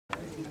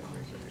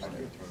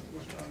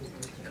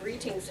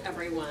Greetings,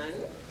 everyone.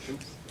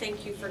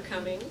 Thank you for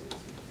coming.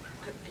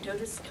 I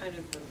noticed kind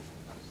of a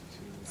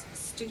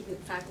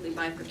student-faculty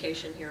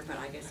bifurcation here, but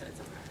I guess that's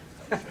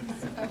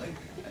all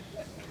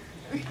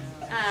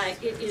right.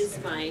 It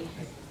is my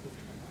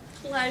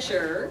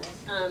pleasure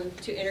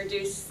to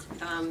introduce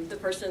the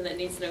person that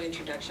needs no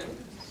introduction,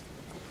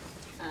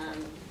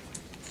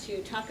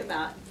 to talk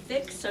about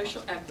thick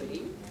social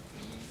equity.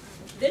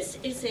 This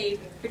is a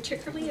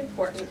particularly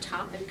important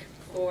topic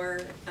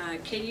for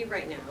KU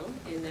right now,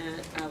 in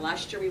that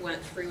last year we went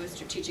through a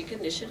strategic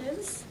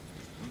initiatives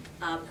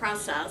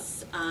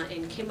process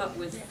and came up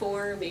with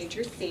 4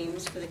 major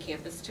themes for the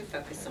campus to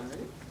focus on.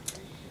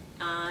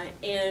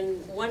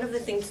 And one of the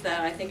things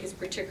that I think is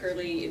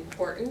particularly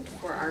important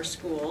for our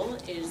school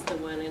is the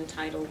one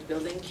entitled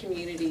Building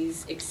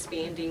Communities,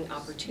 Expanding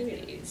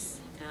Opportunities.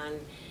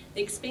 And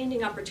the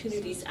expanding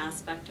opportunities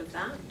aspect of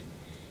that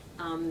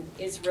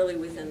is really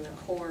within the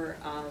core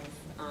of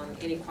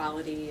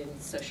inequality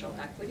and social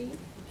equity.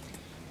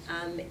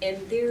 And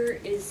there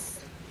is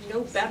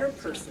no better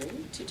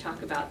person to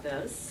talk about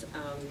this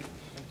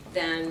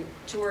than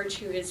George,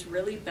 who has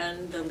really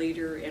been the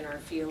leader in our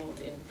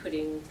field in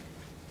putting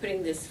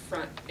this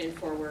front and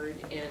forward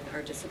in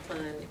our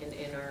discipline and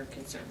in our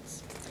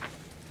concerns.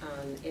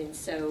 And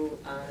so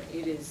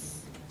it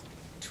is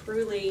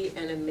truly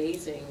an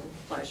amazing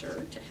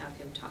pleasure to have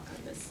him talk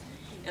on this.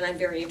 And I'm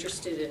very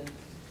interested in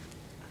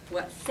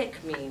what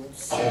thick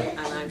means, and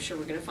I'm sure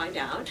we're going to find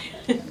out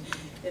in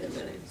a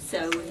minute.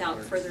 So without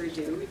further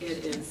ado,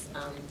 it is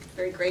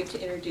very great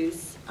to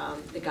introduce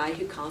the guy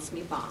who calls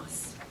me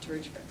boss,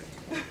 George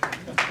Frederickson.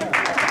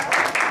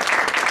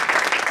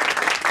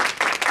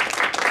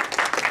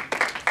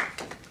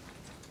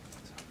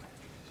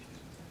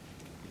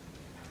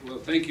 Well,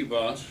 thank you,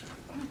 boss.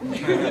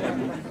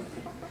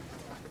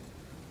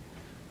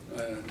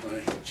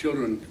 My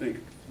children think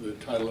the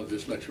title of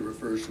this lecture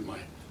refers to my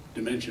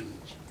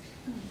dimensions.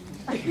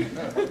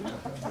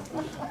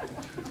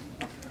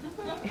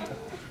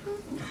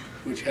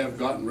 Which have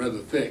gotten rather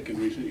thick in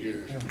recent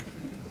years.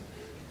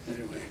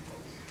 Anyway,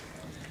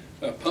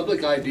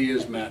 public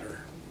ideas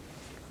matter.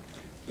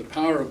 The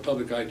power of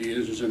public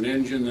ideas is an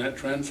engine that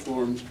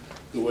transforms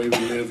the way we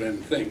live and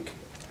think.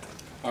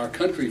 Our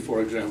country,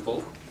 for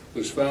example,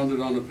 was founded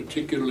on a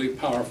particularly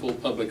powerful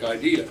public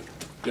idea,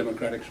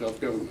 democratic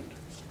self-government.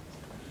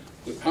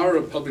 The power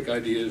of public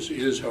ideas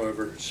is,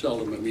 however,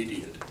 seldom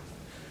immediate.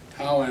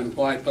 How and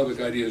why public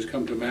ideas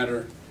come to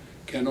matter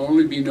can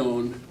only be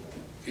known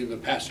in the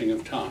passing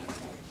of time.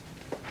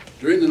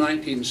 During the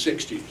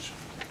 1960s,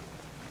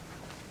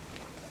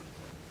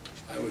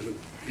 I was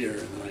here in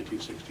the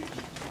 1960s,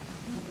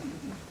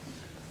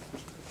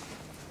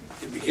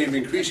 it became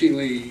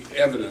increasingly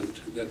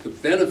evident that the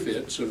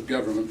benefits of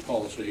government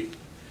policy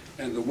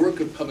and the work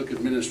of public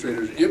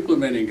administrators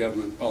implementing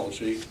government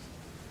policy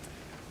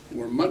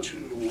were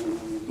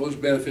those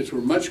benefits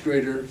were much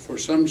greater for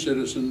some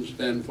citizens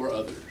than for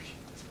others.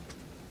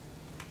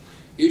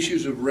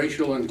 Issues of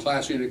racial and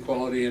class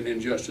inequality and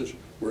injustice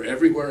were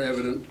everywhere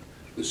evident,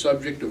 the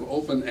subject of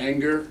open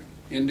anger,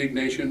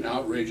 indignation,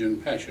 outrage,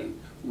 and passion.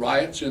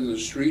 Riots in the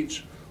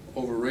streets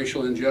over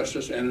racial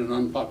injustice and an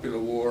unpopular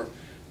war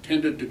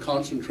tended to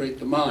concentrate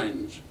the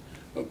minds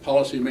of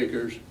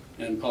policymakers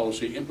and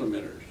policy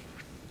implementers.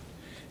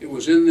 It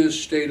was in this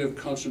state of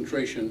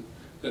concentration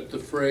that the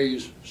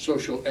phrase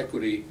social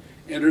equity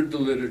entered the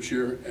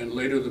literature and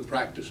later the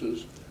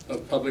practices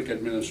of public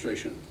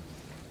administration.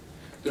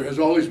 There has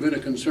always been a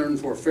concern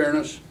for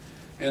fairness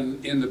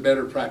and in the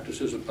better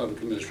practices of public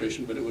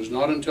administration, but it was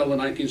not until the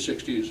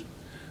 1960s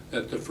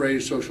that the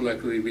phrase social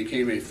equity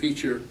became a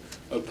feature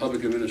of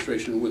public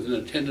administration with an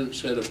attendant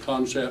set of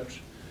concepts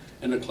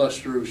and a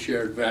cluster of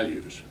shared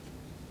values.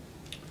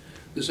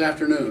 This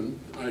afternoon,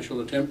 I shall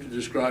attempt to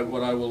describe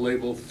what I will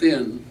label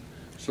thin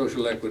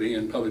social equity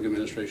in public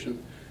administration,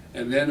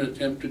 and then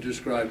attempt to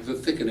describe the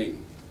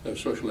thickening of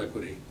social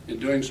equity. In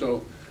doing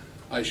so,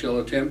 I shall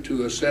attempt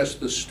to assess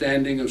the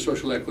standing of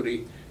social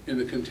equity in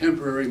the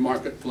contemporary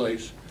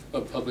marketplace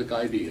of public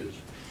ideas,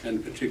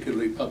 and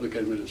particularly public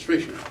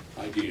administration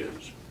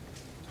ideas.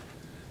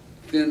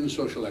 Thin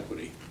social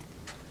equity.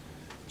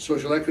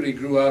 Social equity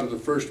grew out of the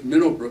first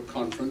Minnowbrook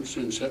Conference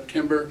in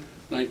September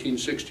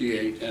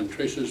 1968 and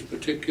traces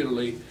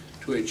particularly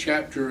to a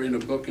chapter in a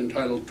book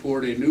entitled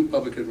Toward a New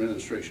Public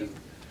Administration,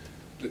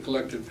 the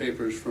collected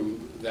papers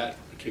from that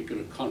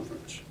particular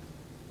conference.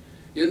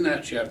 In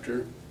that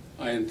chapter,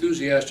 I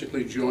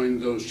enthusiastically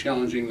joined those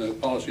challenging the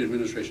policy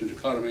administration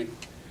dichotomy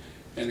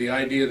and the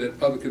idea that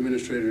public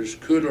administrators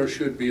could or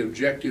should be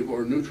objective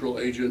or neutral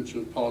agents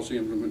of policy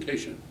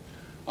implementation.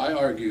 I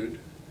argued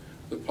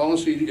the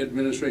policy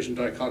administration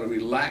dichotomy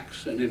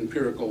lacks an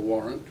empirical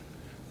warrant,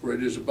 for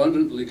it is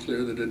abundantly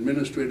clear that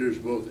administrators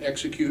both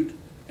execute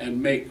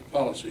and make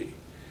policy.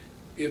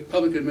 If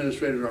public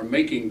administrators are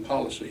making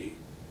policy,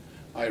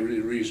 I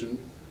reasoned,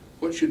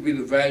 what should be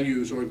the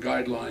values or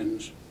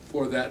guidelines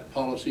for that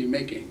policy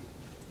making?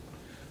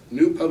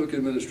 New public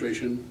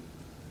administration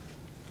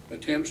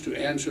attempts to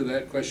answer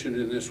that question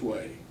in this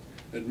way.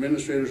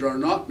 Administrators are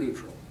not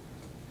neutral.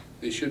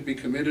 They should be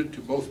committed to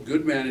both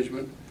good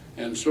management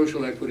and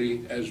social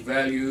equity as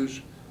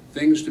values,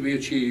 things to be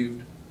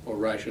achieved, or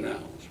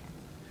rationales.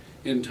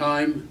 In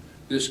time,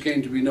 this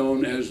came to be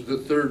known as the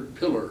third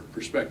pillar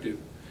perspective.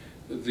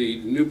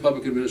 The new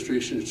public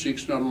administration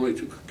seeks not only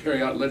to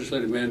carry out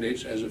legislative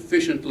mandates as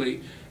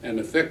efficiently and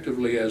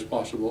effectively as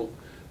possible,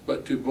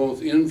 but to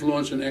both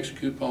influence and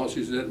execute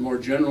policies that more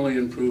generally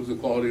improve the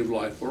quality of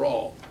life for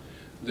all,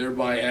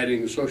 thereby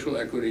adding social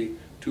equity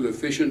to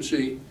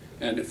efficiency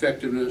and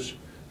effectiveness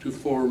to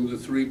form the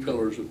three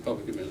pillars of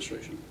public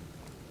administration.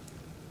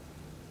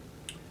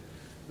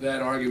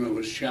 That argument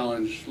was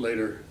challenged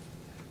later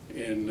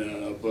in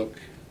a book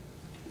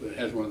that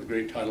has one of the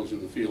great titles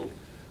in the field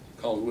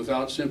called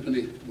Without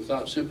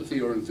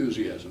Sympathy or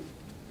Enthusiasm.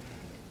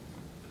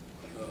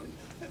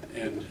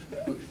 And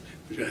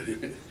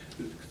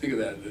think of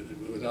that,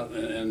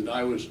 and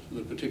I was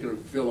the particular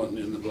villain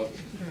in the book.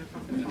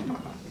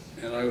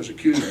 And I was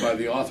accused by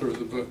the author of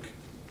the book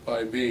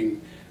by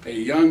being a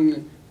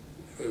young,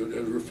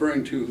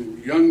 referring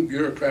to young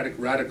bureaucratic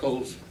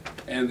radicals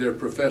and their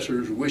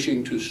professors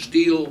wishing to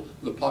steal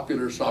the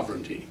popular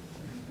sovereignty.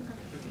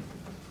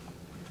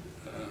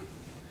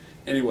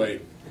 Anyway,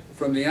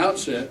 from the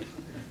outset,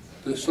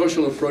 the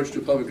social approach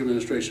to public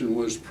administration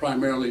was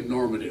primarily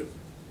normative,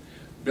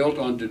 built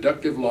on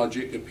deductive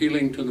logic,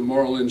 appealing to the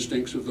moral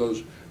instincts of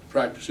those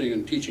practicing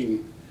and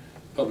teaching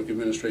public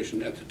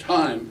administration. At the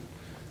time,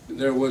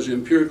 there was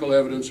empirical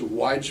evidence of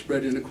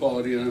widespread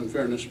inequality and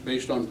unfairness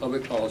based on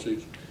public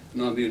policies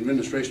and on the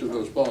administration of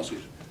those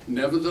policies.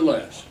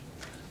 Nevertheless,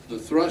 the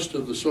thrust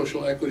of the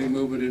social equity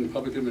movement in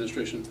public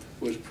administration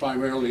was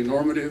primarily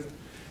normative,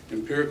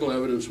 empirical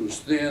evidence was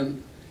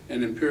thin,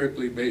 and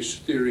empirically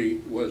based theory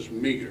was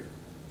meager.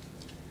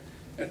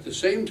 At the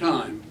same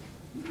time,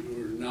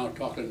 we're now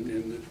talking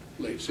in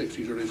the late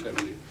 60s, early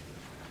 70s,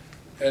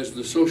 as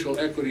the social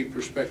equity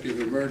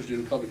perspective emerged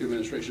in public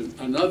administration,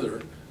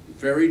 another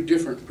very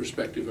different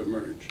perspective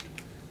emerged: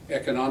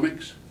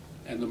 economics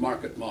and the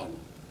market model.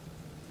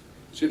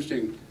 It's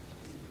interesting,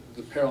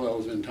 the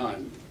parallels in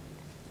time.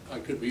 I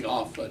could be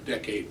off a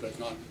decade, but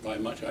not by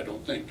much, I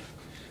don't think.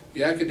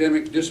 The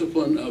academic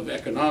discipline of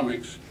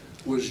economics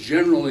was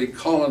generally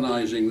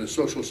colonizing the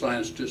social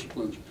science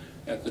disciplines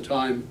at the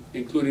time,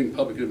 including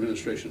public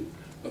administration,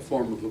 a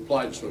form of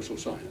applied social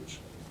science.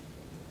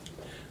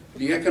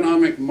 The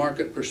economic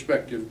market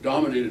perspective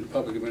dominated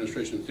public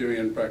administration theory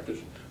and practice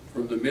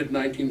from the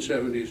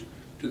mid-1970s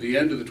to the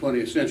end of the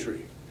 20th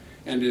century,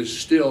 and is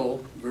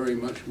still very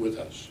much with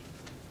us.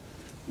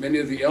 Many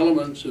of the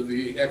elements of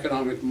the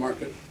economic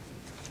market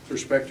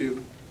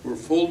perspective were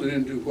folded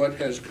into what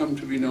has come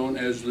to be known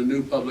as the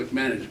new public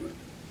management,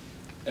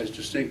 as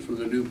distinct from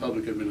the new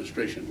public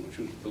administration, which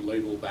was the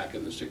label back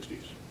in the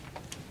 60s.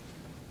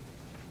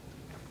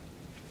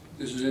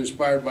 This is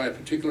inspired by a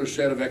particular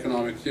set of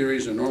economic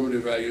theories and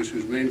normative values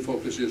whose main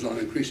focus is on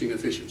increasing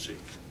efficiency.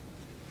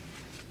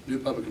 New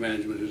public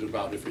management is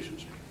about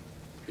efficiency.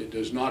 It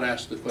does not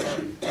ask the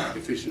question,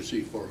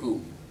 efficiency for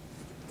whom?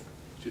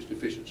 It's just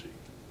efficiency.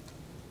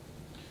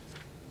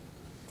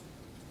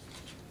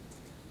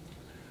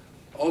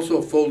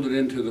 Also folded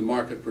into the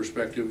market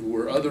perspective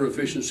were other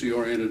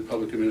efficiency-oriented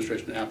public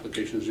administration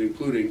applications,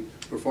 including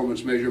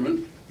performance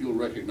measurement. You'll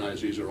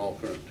recognize these are all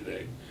current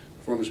today.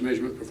 Performance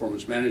measurement,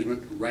 performance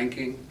management,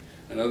 ranking,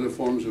 and other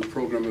forms of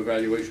program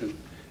evaluation,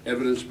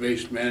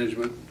 evidence-based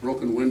management,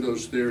 broken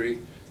windows theory,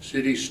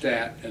 city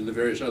stat, and the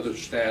various other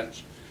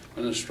stats,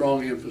 and a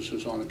strong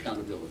emphasis on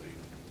accountability.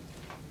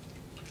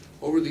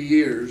 Over the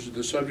years,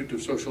 the subject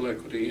of social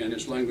equity and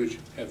its language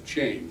have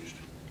changed.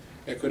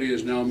 Equity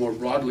is now more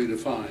broadly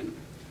defined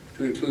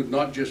to include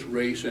not just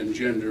race and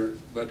gender,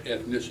 but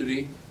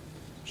ethnicity,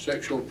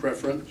 sexual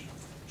preference,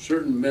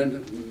 certain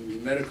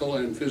medical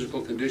and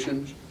physical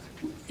conditions,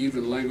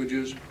 even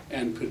languages,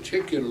 and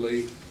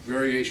particularly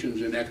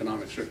variations in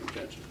economic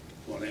circumstances.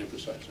 I want to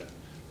emphasize that.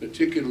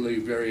 Particularly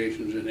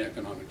variations in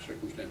economic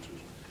circumstances.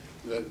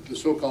 The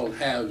so-called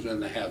haves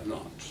and the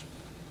have-nots.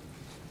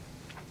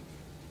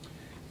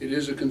 It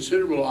is a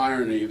considerable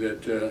irony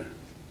that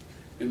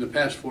in the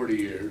past 40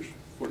 years,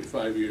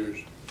 45 years,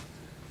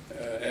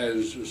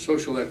 as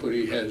social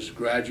equity has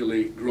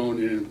gradually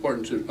grown in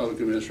importance in public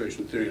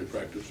administration theory and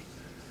practice,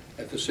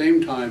 at the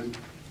same time,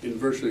 in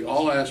virtually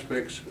all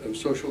aspects of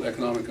social,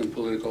 economic, and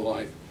political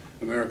life,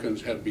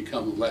 Americans have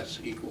become less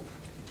equal.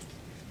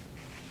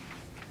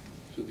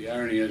 So the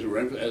irony is,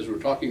 as we're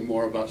talking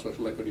more about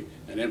social equity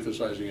and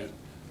emphasizing it,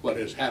 what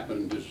has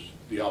happened is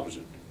the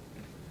opposite.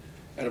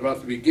 At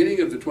about the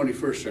beginning of the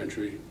 21st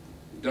century,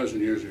 a dozen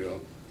years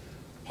ago,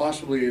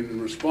 possibly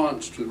in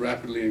response to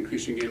rapidly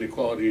increasing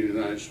inequality in the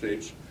United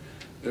States,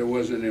 there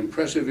has been an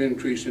impressive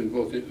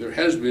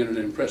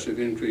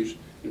increase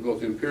in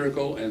both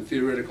empirical and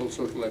theoretical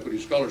social equity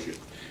scholarship.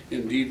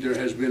 Indeed, there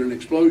has been an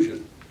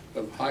explosion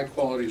of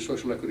high-quality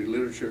social equity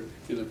literature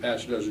in the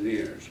past dozen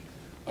years.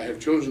 I have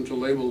chosen to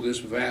label this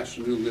vast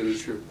new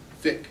literature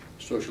thick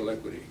social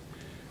equity.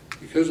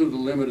 Because of the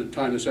limited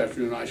time this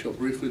afternoon, I shall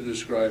briefly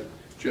describe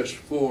just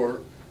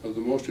 4 of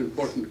the most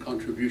important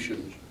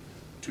contributions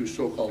to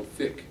so-called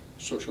thick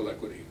social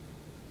equity.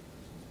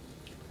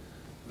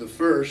 The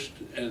first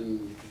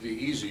and the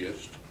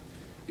easiest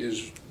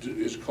is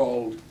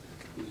called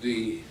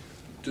the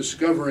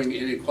Discovering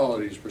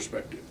Inequalities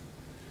perspective.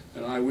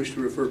 And I wish to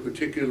refer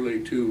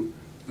particularly to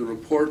the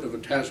report of a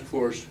task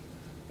force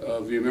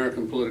of the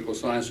American Political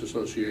Science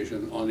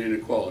Association on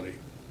inequality,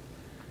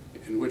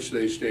 in which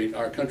they state,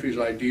 our country's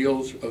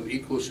ideals of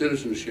equal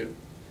citizenship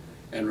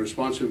and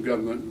responsive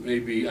government may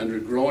be under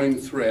growing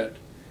threat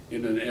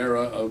in an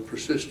era of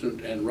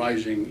persistent and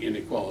rising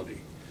inequality.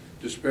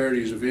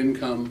 Disparities of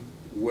income,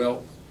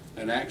 wealth,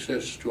 and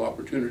access to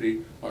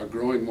opportunity are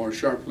growing more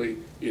sharply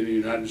in the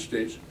United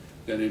States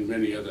than in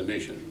many other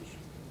nations.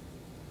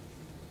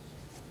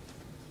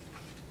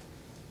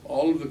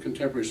 All of the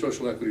contemporary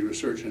social equity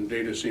research and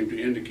data seem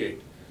to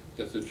indicate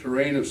that the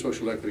terrain of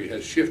social equity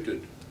has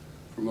shifted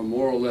from a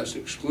more or less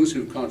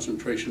exclusive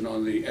concentration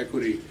on the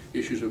equity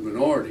issues of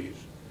minorities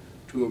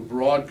to a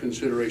broad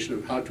consideration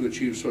of how to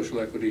achieve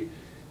social equity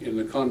in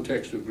the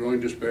context of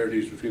growing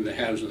disparities between the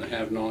haves and the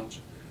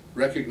have-nots,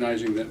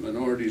 recognizing that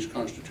minorities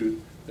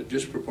constitute a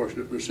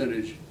disproportionate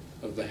percentage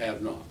of the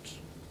have-nots.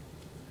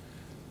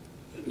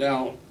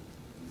 Now,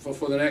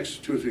 for the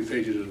next 2 or 3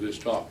 pages of this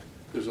talk,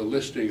 there's a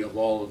listing of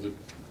all of the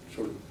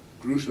sort of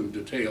gruesome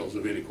details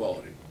of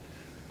inequality.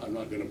 I'm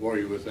not going to bore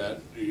you with that.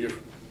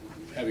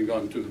 Having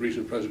gone to the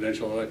recent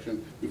presidential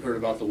election, we've heard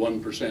about the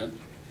 1%.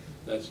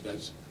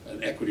 That's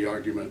an equity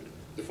argument.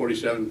 The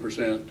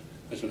 47%,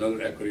 that's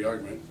another equity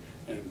argument.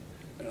 And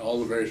all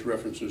the various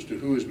references to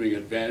who is being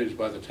advantaged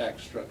by the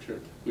tax structure,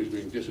 who is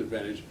being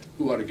disadvantaged,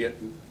 who ought to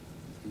get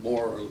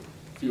more or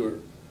fewer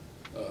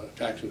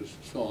taxes,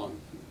 so on.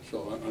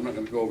 So I'm not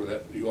going to go over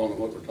that. You all know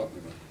what we're talking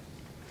about.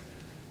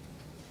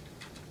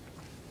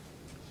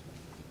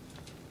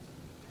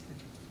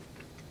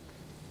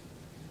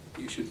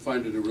 You should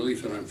find it a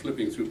relief that I'm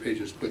flipping through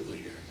pages quickly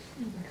here.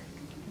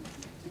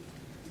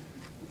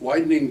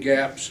 Widening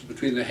gaps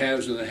between the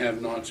haves and the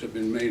have-nots have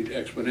been made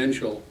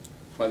exponential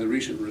by the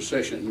recent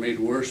recession, made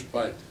worse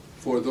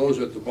for those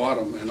at the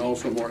bottom and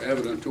also more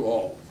evident to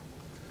all.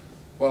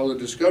 While the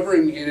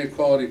Discovering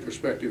Inequality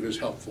perspective is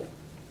helpful,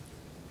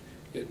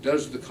 it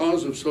does the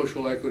cause of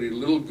social equity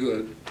little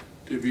good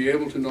to be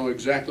able to know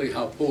exactly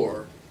how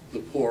poor the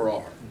poor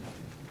are.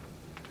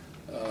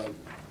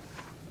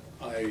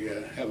 I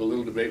have a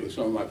little debate with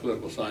some of my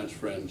political science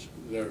friends.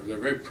 They're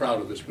very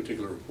proud of this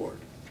particular report.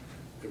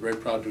 They're very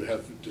proud to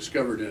have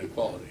discovered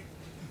inequality.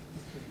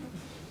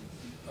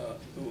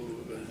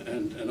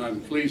 And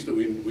I'm pleased that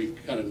we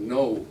kind of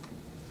know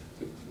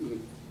the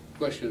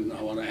question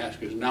I want to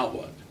ask is, now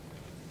what?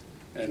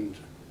 And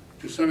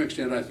to some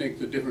extent, I think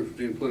the difference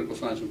between political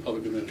science and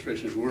public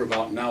administration is we're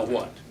about now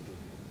what?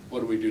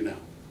 What do we do now?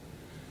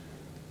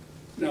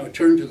 Now I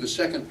turn to the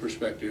second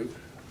perspective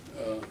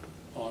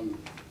on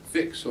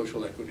thick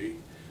social equity.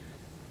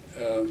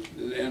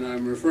 And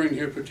I'm referring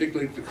here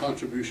particularly to the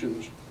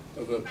contributions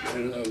of a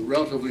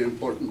relatively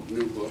important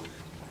new book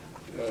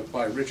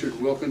by Richard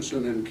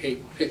Wilkinson and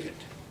Kate Pickett,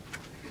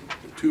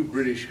 two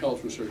British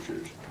health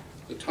researchers.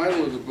 The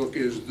title of the book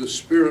is The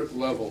Spirit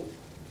Level: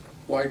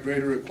 Why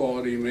Greater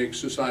Equality Makes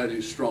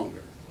Societies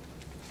Stronger.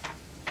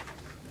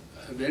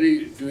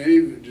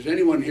 Does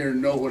anyone here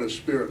know what a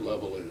spirit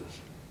level is?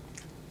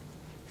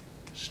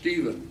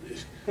 Stephen,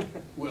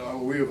 well, are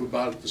we of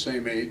about the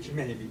same age?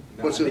 Maybe.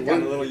 No, I think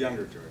I'm a little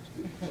younger, George.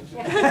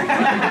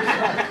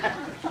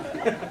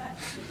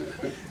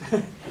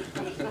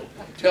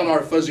 Tell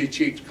our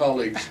fuzzy-cheeked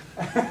colleagues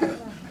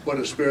what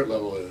a spirit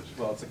level is.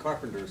 Well, it's a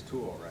carpenter's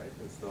tool, right?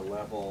 It's the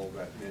level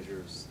that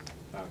measures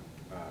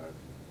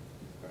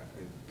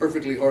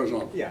Perfectly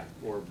horizontal. yeah,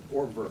 or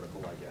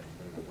vertical, I guess.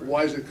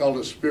 Why is it called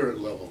a spirit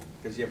level?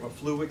 Because you have a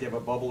fluid, you have a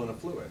bubble in a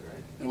fluid,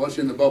 right? And what's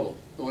in the bubble?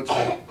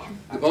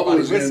 The bubble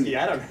is whiskey, in.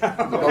 I don't know.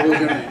 The bubble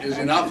is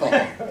in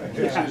alcohol.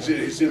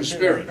 It's in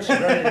spirits.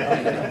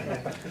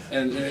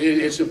 And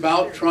it's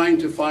about trying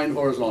to find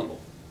horizontal,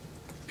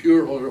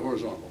 pure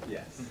horizontal.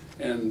 Yes.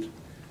 And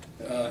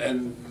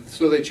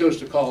so they chose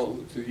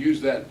to use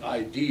that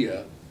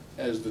idea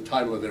as the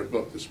title of their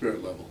book, The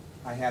Spirit Level.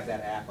 I have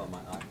that app on my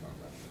iPhone.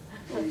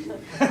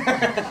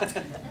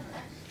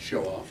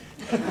 Show off.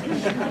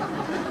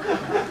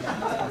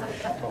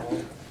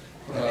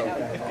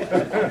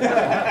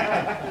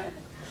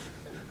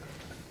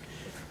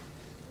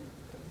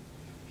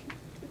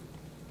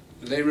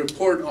 They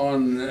report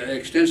on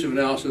extensive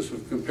analysis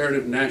of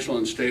comparative national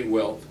and state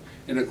wealth,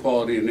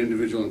 inequality, and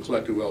individual and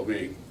collective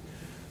well-being.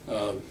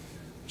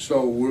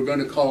 So we're going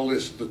to call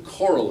this the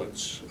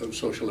correlates of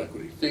social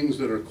equity, things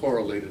that are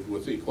correlated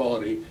with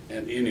equality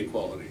and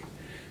inequality.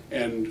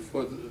 And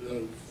for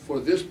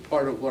this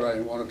part of what I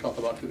want to talk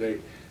about today,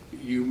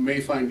 you may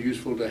find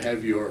useful to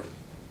have your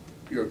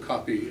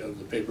copy of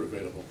the paper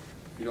available.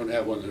 If you don't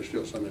have one, there's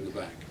still some in the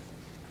back.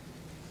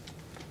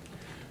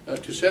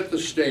 To set the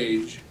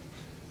stage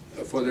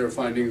for their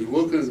findings,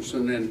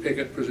 Wilkinson and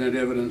Pickett present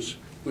evidence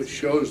which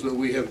shows that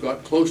we have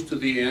got close to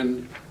the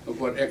end of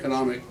what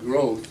economic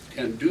growth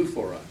can do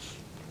for us.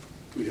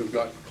 We have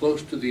got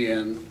close to the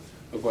end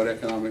of what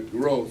economic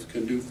growth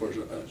can do for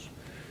us.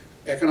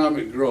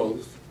 Economic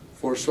growth,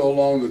 for so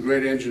long the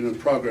great engine of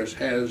progress,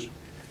 has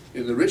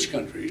in the rich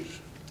countries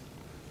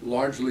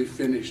largely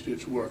finished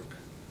its work.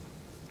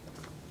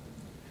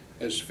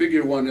 As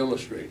figure 1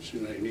 illustrates,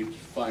 you need to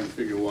find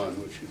figure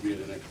 1, which should be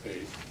in the next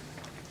page.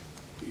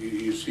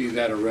 You see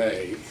that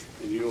array,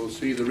 and you'll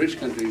see the rich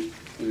countries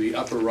in the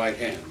upper right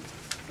hand.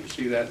 You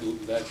see that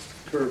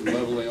curve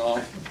leveling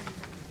off?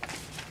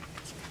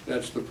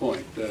 That's the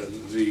point.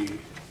 The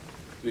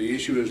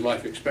issue is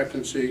life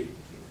expectancy,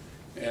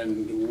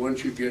 and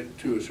once you get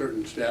to a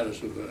certain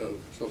status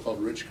of so-called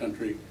rich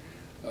country,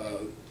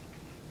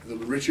 the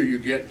richer you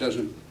get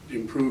doesn't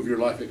improve your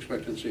life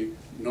expectancy,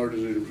 nor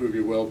does it improve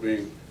your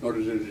well-being, nor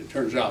does it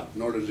turns out,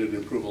 nor does it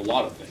improve a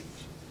lot of things.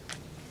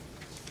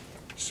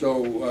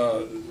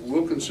 So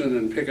Wilkinson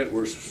and Pickett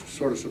were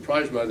sort of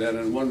surprised by that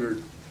and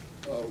wondered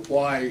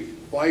why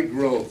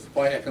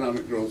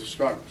economic growth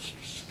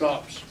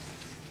stops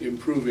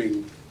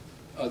improving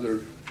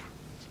other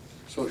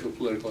social,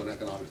 political, and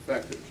economic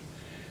factors.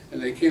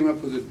 And they came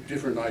up with a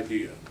different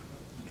idea.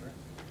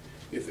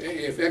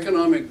 If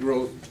economic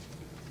growth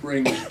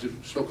brings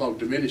so-called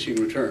diminishing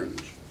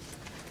returns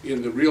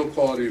in the real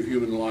quality of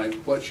human life,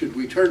 what should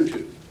we turn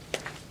to?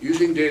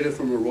 Using data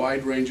from a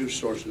wide range of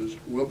sources,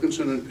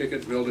 Wilkinson and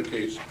Pickett build a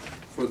case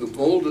for the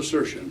bold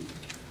assertion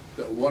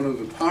that one of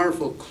the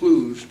powerful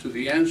clues to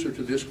the answer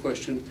to this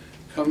question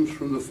comes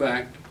from the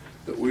fact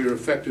that we are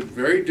affected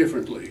very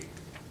differently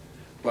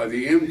by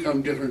the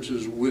income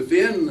differences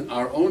within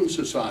our own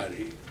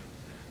society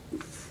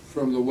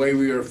from the way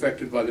we are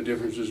affected by the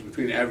differences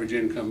between average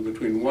income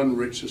between one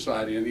rich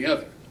society and the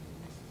other.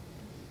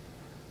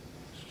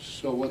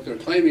 So what they're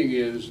claiming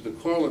is the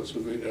correlates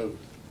of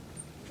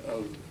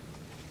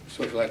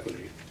social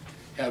equity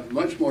have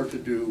much more to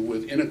do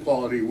with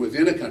inequality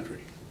within a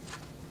country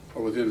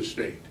or within a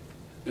state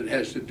than it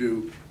has to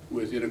do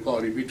with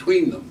inequality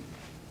between them.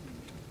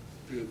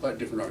 It's a quite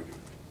different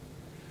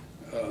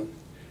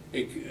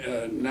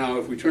argument. Now,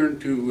 if we turn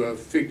to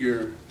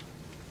figure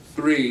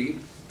 3,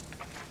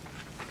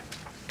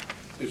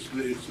 it's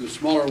the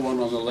smaller one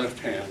on the left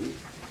hand.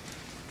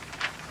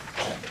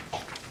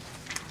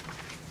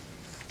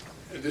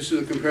 This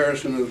is a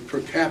comparison of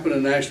per capita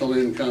national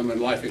income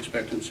and life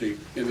expectancy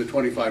in the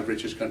 25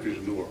 richest countries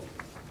in the world.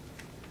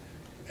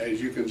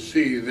 As you can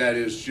see, that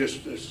is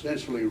just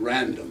essentially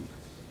random.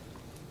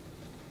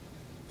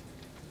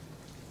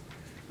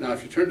 Now,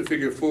 if you turn to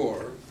figure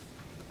 4,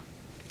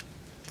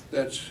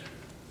 that's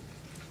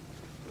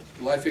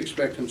life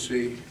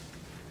expectancy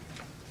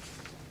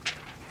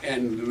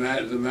and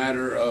the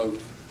matter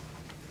of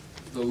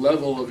the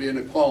level of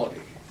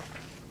inequality.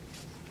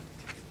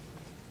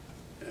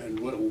 And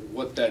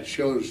what that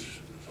shows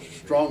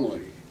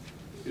strongly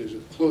is a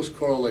close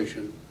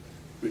correlation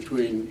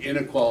between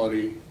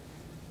inequality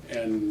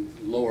and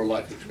lower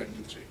life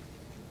expectancy.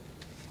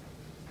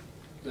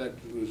 That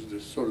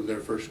was sort of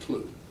their first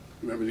clue.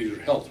 Remember, these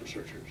are health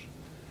researchers.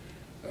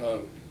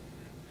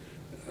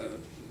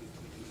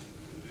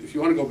 If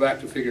you want to go back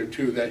to figure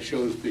 2, that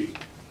shows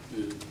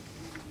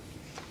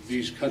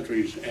these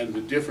countries and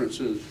the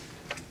differences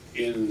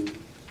in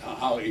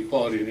how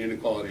equality and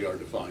inequality are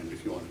defined,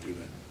 if you want to do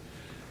that.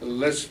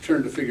 Let's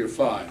turn to figure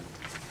 5.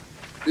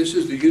 This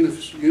is the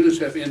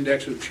UNICEF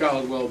Index of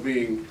Child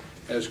Well-Being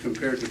as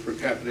compared to per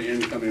capita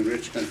income in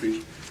rich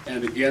countries,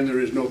 and again, there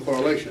is no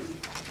correlation.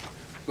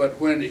 But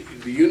when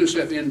the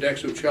UNICEF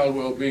Index of Child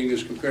Well-Being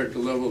is compared to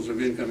levels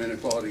of income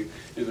inequality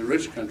in the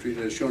rich countries,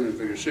 as shown in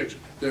figure 6,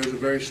 there's a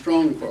very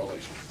strong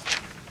correlation.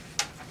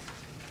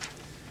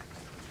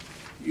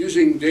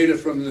 Using data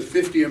from the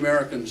 50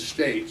 American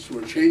states,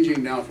 we're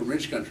changing now from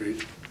rich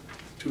countries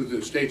to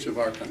the states of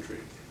our country.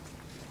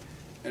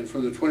 And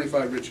from the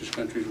 25 richest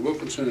countries,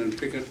 Wilkinson and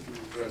Pickett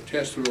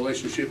test the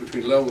relationship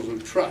between levels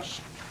of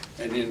trust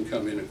and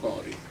income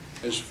inequality.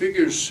 As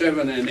figures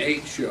 7 and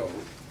 8 show,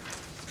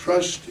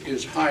 trust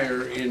is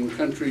higher in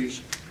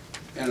countries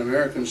and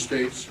American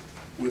states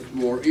with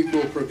more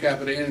equal per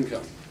capita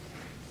income.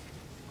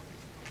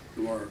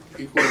 The more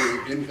equal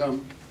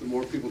income, the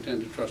more people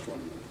tend to trust one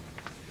another.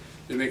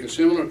 They make a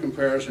similar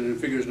comparison in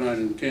figures 9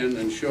 and 10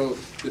 and show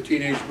the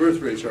teenage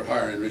birth rates are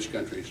higher in rich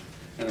countries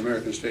and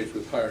American states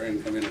with higher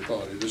income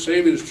inequality. The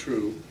same is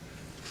true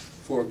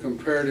for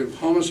comparative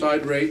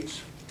homicide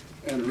rates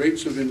and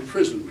rates of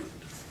imprisonment.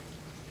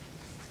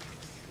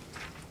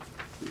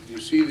 Do you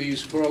see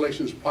these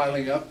correlations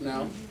piling up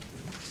now?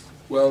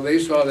 Well, they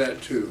saw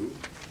that too.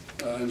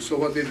 And so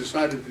what they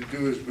decided to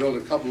do is build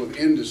a couple of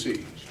indices.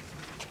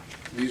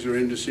 These are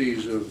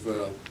indices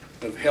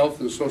of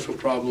health and social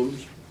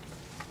problems,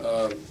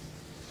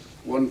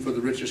 one for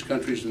the richest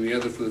countries and the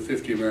other for the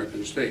 50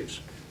 American states.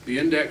 The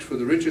index for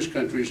the richest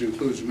countries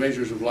includes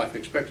measures of life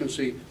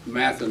expectancy,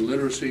 math and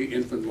literacy,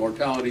 infant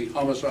mortality,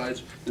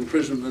 homicides,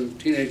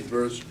 imprisonment, teenage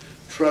births,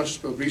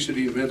 trust,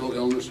 obesity, mental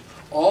illness,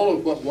 all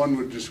of what one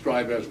would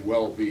describe as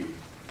well-being,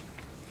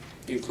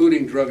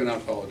 including drug and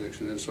alcohol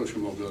addiction and social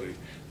mobility.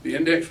 The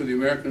index for the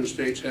American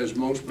states has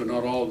most but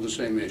not all of the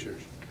same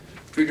measures.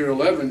 Figure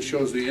 11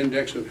 shows the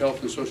index of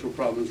health and social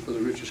problems for the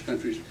richest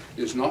countries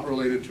is not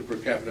related to per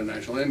capita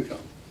national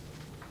income,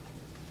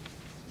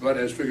 but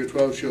as figure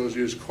 12 shows,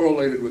 is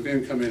correlated with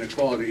income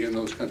inequality in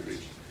those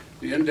countries.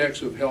 The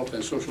index of health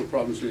and social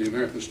problems in the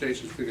American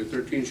states, as figure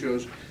 13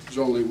 shows, is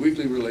only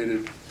weakly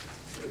related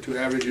to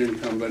average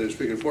income, but as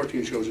figure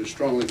 14 shows, is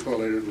strongly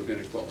correlated with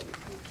inequality.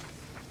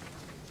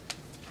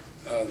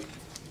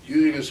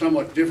 Using a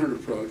somewhat different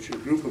approach, a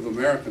group of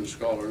American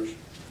scholars,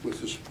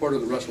 with the support of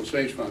the Russell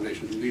Sage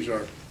Foundation, these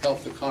are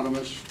health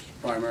economists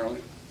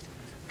primarily,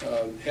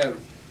 have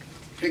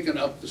taken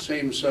up the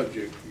same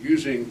subject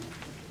using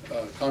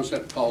a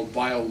concept called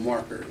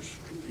biomarkers.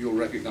 You'll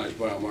recognize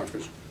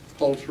biomarkers.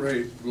 Pulse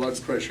rate, blood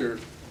pressure,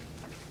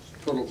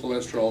 total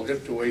cholesterol,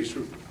 hip-to-waist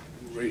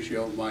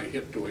ratio. My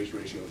hip-to-waist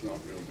ratio is not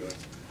real good.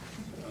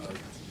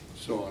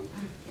 So on.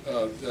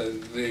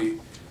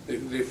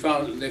 They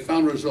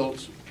found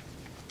results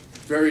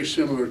very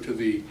similar to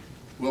the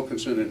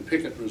Wilkinson and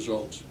Pickett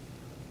results,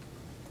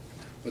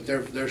 but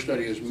their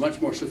study is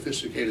much more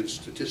sophisticated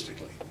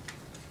statistically.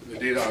 The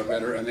data are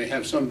better, and they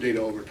have some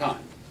data over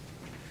time.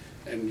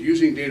 And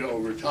using data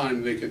over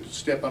time, they could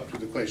step up to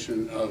the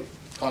question of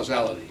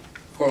causality.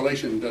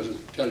 Correlation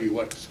doesn't tell you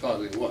what's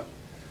causing what.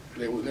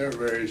 There are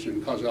variations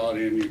in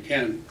causality, and you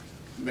can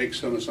make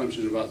some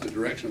assumptions about the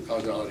direction of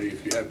causality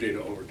if you have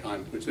data over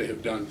time, which they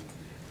have done,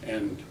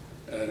 and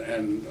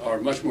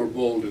are much more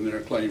bold in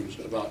their claims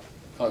about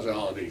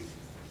causality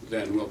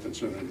than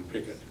Wilkinson and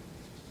Pickett.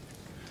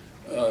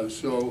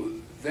 So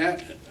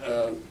that,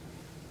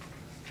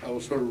 I will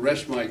sort of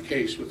rest my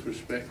case with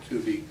respect to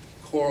the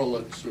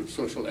correlates of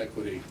social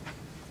equity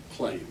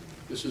claim.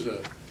 This is,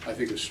 I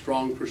think, a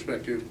strong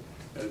perspective.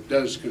 It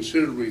does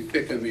considerably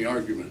thicken the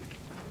argument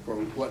for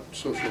what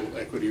social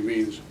equity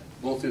means,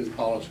 both in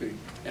policy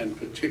and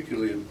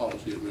particularly in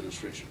policy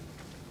administration.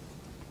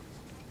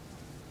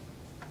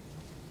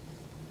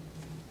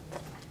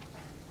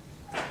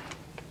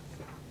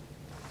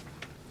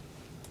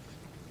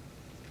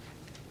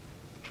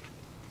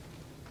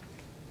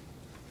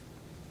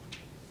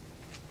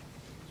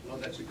 Well,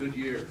 that's a good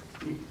year.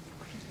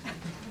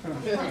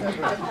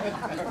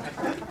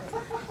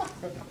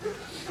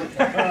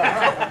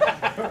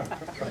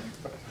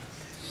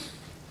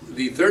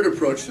 The third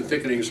approach to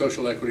thickening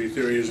social equity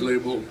theory is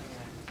labeled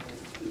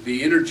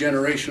the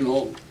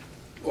intergenerational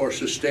or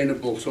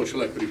sustainable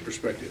social equity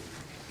perspective.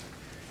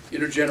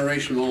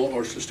 Intergenerational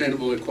or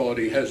sustainable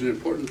equality has an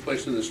important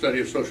place in the study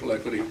of social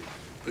equity,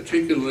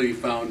 particularly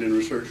found in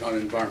research on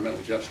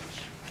environmental justice.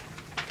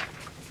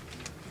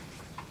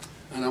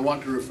 And I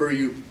want to refer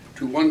you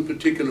to one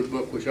particular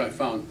book which I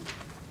found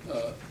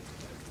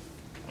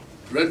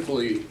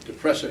dreadfully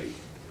depressing,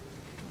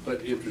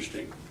 but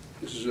interesting.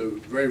 This is a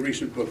very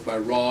recent book by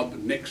Rob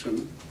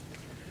Nixon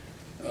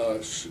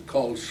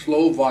called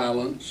Slow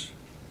Violence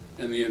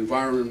and the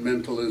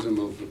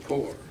Environmentalism of the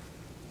Poor.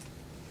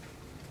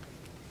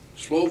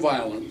 Slow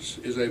violence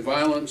is a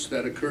violence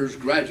that occurs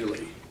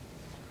gradually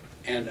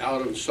and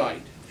out of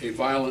sight, a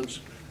violence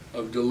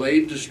of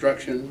delayed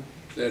destruction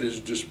that is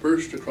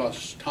dispersed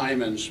across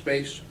time and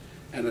space,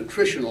 and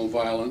attritional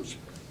violence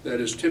that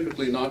is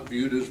typically not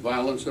viewed as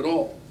violence at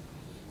all.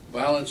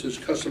 Violence is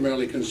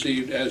customarily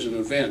conceived as an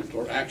event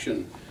or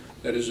action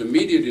that is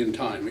immediate in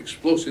time,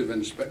 explosive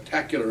and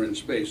spectacular in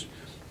space,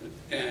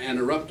 and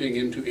erupting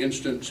into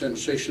instant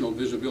sensational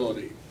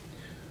visibility.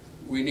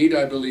 We need,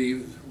 I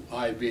believe,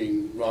 I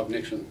being Rob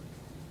Nixon,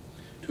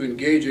 to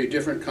engage a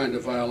different kind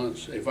of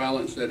violence, a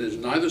violence that is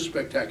neither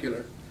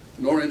spectacular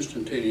nor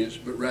instantaneous,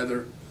 but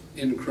rather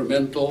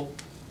incremental,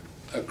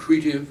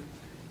 accretive,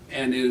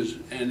 and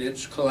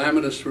its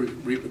calamitous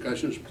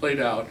repercussions played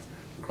out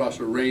across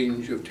a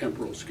range of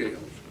temporal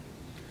scales.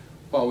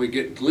 While we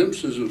get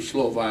glimpses of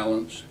slow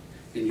violence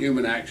in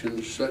human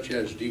actions such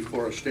as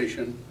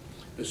deforestation,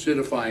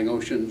 acidifying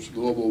oceans,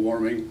 global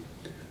warming,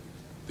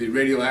 the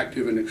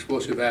radioactive and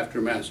explosive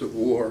aftermaths of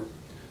war,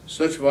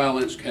 such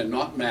violence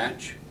cannot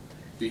match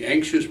the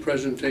anxious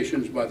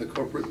presentations by the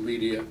corporate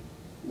media,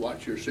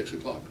 watch your 6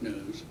 o'clock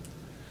news,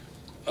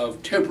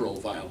 of temporal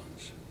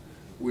violence.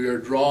 We are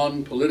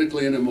drawn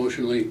politically and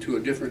emotionally to a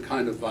different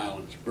kind of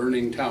violence: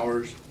 burning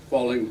towers,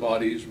 falling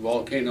bodies,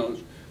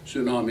 volcanoes,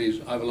 tsunamis,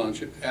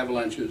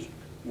 avalanches,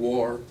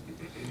 war,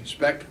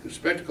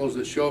 spectacles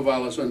that show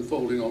violence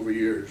unfolding over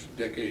years,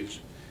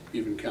 decades,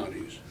 even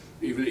counties,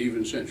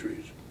 even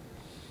centuries.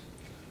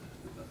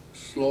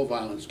 Slow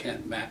violence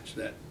can't match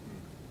that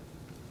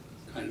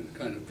kind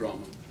of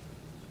drama.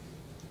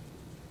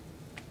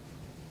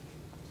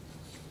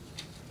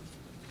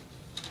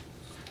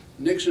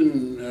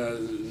 Nixon,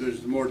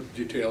 there's more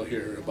detail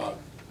here about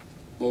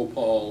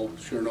Bhopal,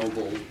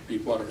 Chernobyl,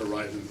 Deepwater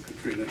Horizon,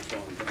 Katrina, and so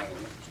on, but I don't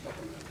know,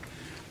 stuff on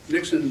that.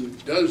 Nixon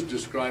does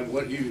describe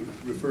what he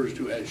refers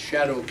to as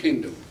shadow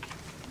kingdom.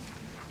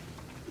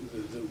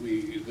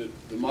 The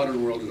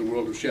modern world is a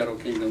world of shadow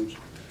kingdoms.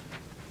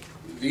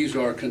 These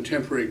are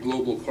contemporary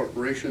global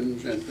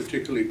corporations, and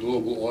particularly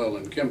global oil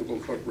and chemical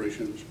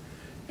corporations,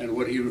 and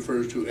what he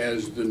refers to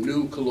as the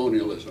new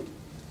colonialism.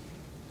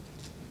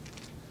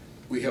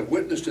 We have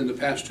witnessed in the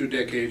past 2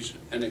 decades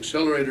an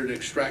accelerated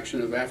extraction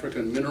of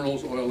African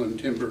minerals, oil, and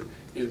timber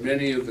in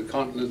many of the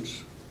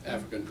continents,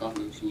 African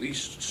continents'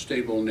 least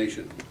stable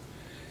nations.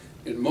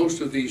 In most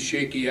of these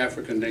shaky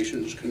African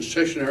nations,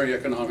 concessionary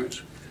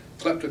economics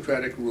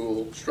kleptocratic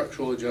rule,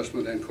 structural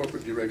adjustment, and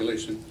corporate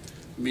deregulation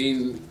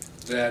mean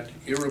that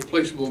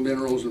irreplaceable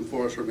minerals and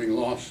forests are being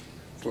lost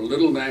for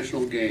little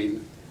national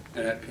gain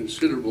and at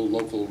considerable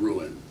local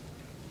ruin.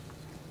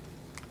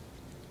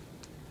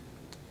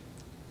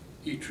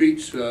 He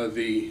treats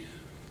the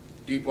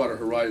Deepwater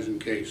Horizon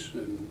case,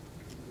 and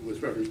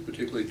with reference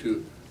particularly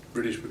to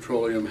British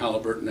Petroleum,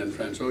 Halliburton, and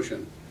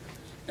Transocean,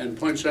 and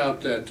points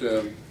out that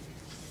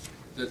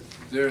that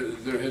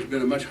there has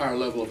been a much higher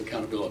level of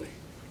accountability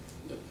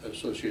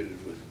associated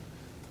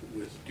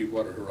with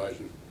Deepwater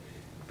Horizon,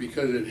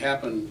 because it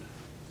happened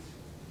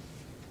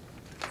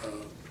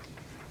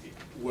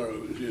where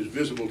it is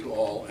visible to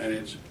all, and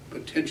its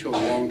potential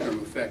long-term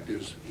effect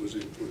was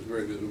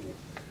very visible.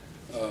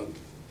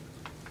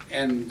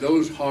 And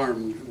those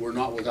harmed were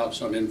not without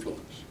some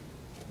influence.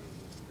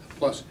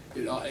 Plus,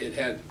 it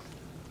had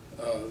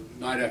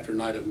night after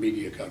night of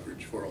media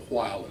coverage for a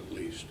while at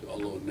least,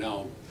 although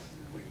now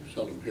we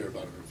seldom hear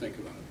about it or think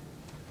about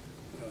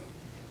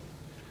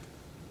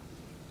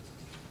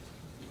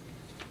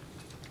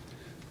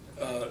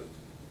it.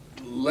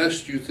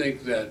 Lest you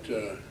think that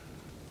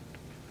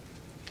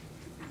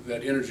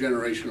that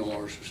intergenerational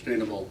or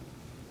sustainable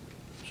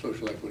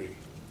social equity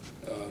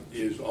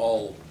is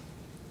all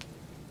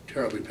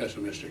terribly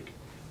pessimistic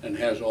and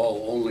has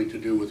all only to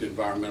do with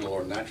environmental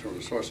or natural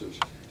resources,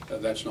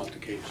 that's not the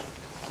case.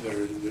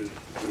 There's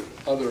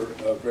other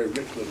very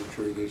rich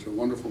literature. There's a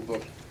wonderful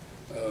book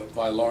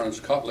by Lawrence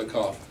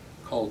Kotlikoff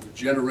called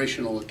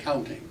Generational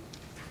Accounting,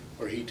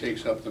 where he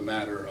takes up the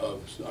matter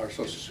of our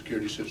Social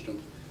Security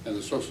system and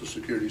the Social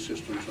Security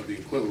systems of the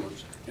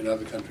equivalents in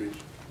other countries,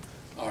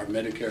 our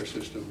Medicare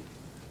system,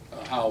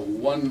 how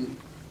one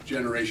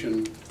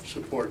generation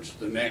supports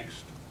the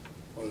next,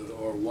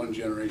 or one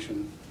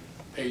generation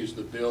pays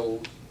the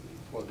bill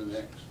for the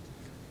next.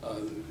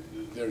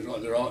 There's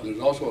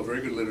also a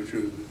very good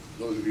literature,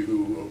 those of you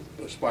who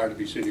aspire to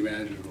be city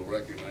managers will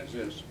recognize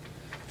this,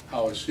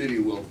 how a city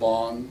will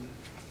bond,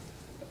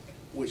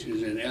 which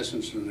is in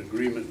essence an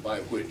agreement by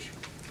which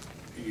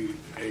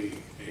a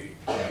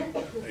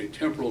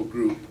temporal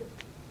group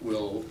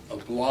will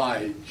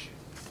oblige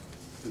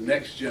the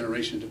next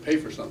generation to pay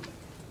for something,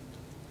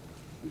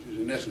 which is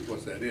in essence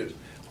what that is,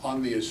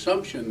 on the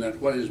assumption that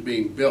what is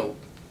being built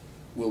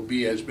will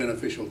be as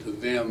beneficial to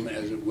them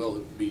as it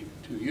will be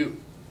to you.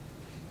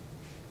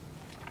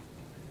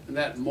 And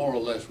that more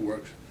or less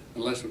works,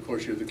 unless of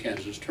course you're the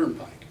Kansas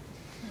Turnpike,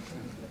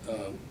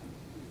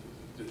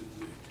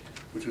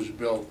 which was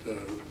built,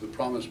 the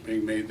promise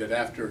being made that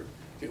after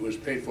it was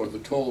paid for, the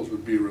tolls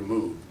would be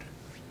removed,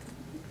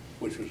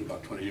 which was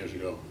about 20 years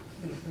ago.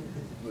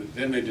 But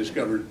then they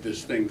discovered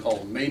this thing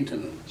called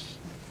maintenance.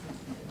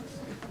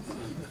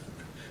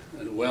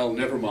 And well,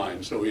 never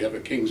mind, so we have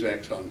a King's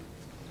X on.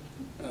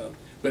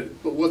 But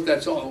what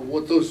that's all,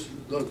 what those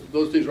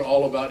things are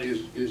all about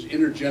is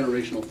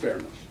intergenerational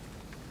fairness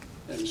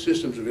and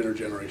systems of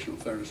intergenerational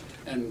fairness.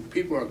 And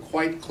people are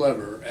quite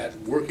clever at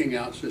working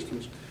out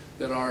systems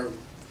that are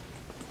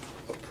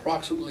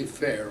approximately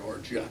fair or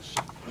just.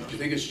 Do you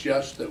think it's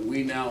just that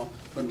we now,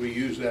 when we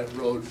use that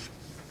road,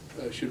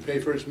 should pay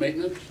for its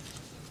maintenance?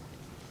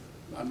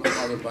 I'm not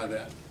bothered by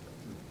that,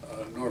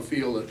 nor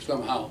feel that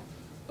somehow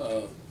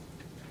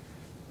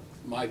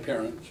my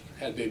parents,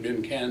 had they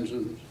been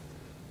Kansans,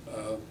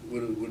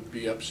 would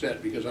be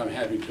upset because I'm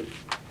having to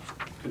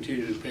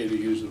continue to pay to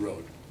use the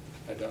road.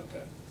 I doubt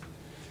that.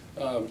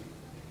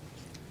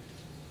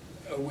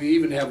 We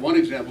even have one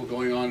example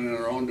going on in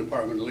our own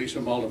department. Lisa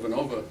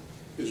Moldavanova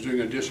is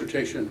doing a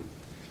dissertation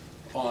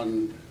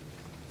on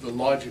the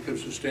logic of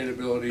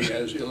sustainability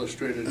as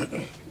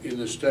illustrated in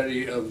the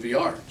study of the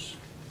arts,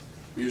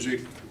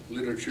 music,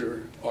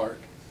 literature, art,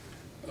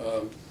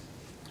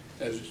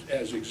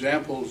 as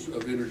examples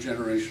of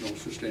intergenerational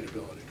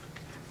sustainability.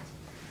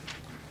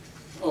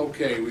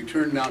 Okay, we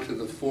turn now to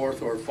the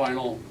fourth or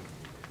final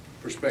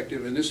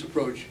perspective, and this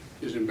approach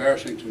is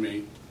embarrassing to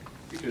me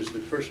because the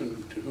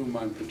person to whom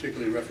I'm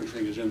particularly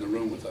referencing is in the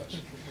room with us.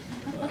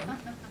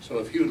 So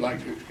if he would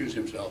like to excuse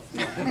himself.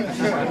 I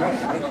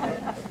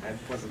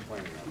wasn't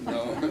planning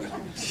on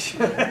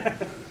that.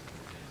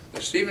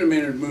 No. Stephen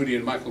Maynard Moody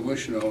and Michael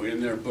Mushno,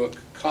 in their book,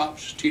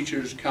 Cops,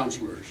 Teachers,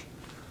 Counselors,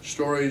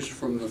 Stories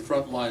from the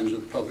Front Lines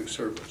of Public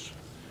Service,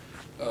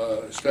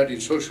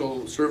 studied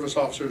social service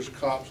officers,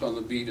 cops on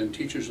the beat, and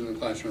teachers in the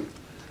classroom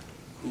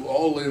who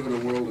all live in a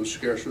world of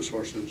scarce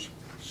resources,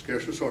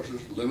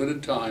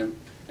 limited time,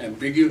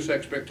 ambiguous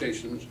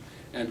expectations,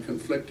 and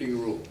conflicting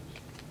rules.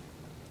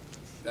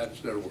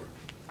 That's their work.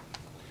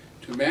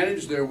 To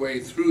manage their way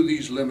through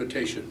these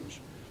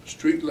limitations,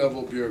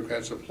 street-level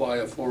bureaucrats apply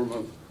a form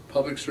of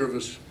public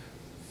service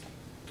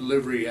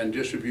delivery and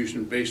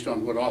distribution based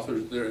on what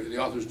the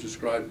authors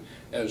describe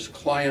as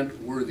client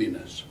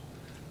worthiness.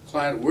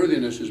 Client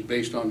worthiness is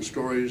based on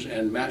stories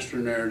and master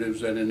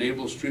narratives that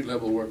enable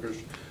street-level workers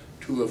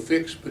to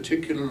affix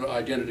particular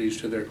identities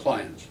to their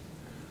clients.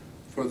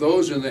 For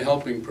those in the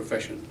helping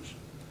professions,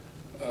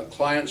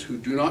 clients who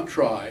do not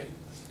try,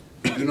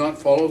 who do not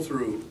follow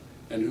through,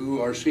 and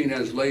who are seen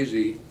as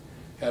lazy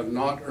have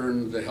not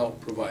earned the help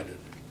provided.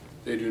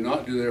 They do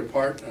not do their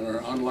part and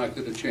are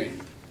unlikely to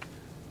change.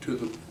 To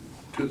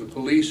the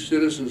police,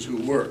 citizens who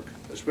work,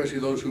 especially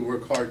those who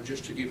work hard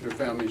just to keep their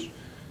families,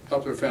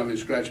 help their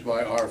families scratch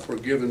by, are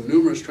forgiven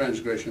numerous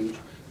transgressions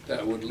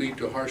that would lead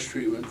to harsh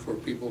treatment for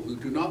people who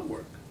do not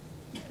work.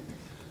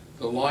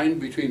 The line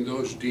between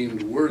those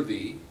deemed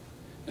worthy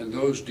and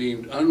those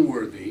deemed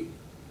unworthy,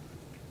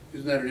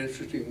 isn't that an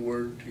interesting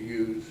word to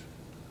use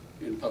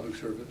in public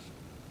service?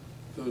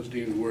 Those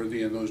deemed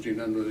worthy and those deemed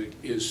unworthy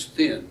is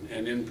thin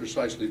and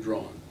imprecisely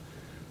drawn.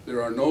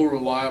 There are no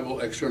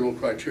reliable external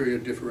criteria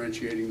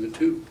differentiating the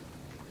two.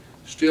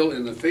 Still,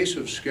 in the face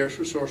of scarce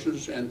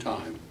resources and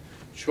time,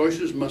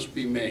 choices must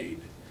be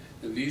made,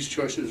 and these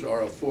choices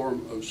are a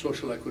form of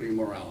social equity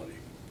morality.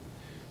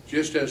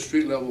 Just as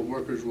street-level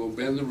workers will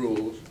bend the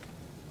rules,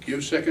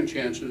 give second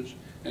chances,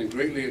 and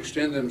greatly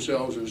extend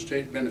themselves and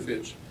state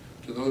benefits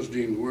to those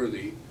deemed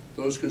worthy,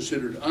 those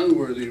considered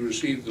unworthy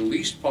receive the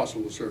least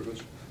possible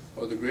service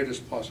or the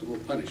greatest possible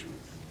punishment.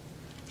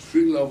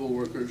 Street-level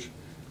workers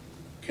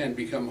can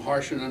become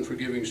harsh and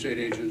unforgiving state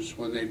agents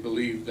when they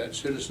believe that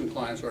citizen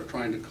clients are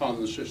trying to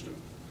con the system,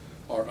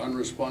 are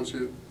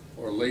unresponsive,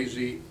 or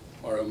lazy,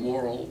 or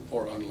immoral,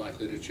 or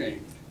unlikely to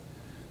change.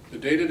 The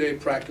day-to-day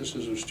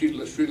practices of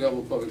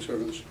street-level public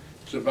servants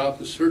is about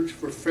the search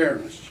for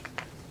fairness,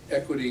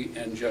 equity,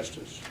 and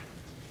justice.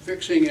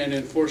 Fixing and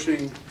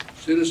enforcing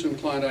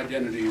citizen-client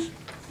identities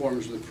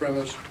forms the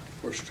premise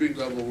for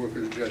street-level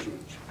workers'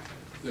 judgments.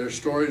 Their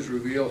stories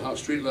reveal how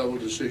street-level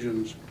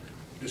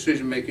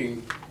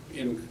decision-making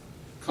in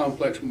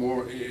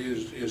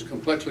is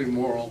complexly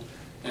moral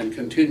and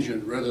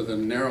contingent rather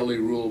than narrowly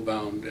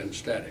rule-bound and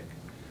static.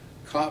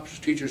 Cops,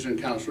 teachers, and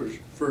counselors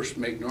first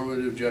make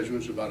normative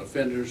judgments about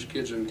offenders,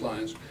 kids, and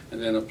clients, and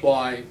then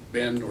apply,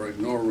 bend, or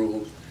ignore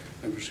rules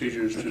and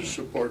procedures to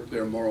support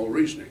their moral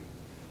reasoning.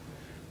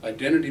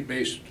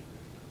 Identity-based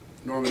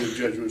normative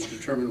judgments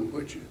determine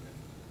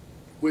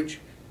which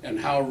and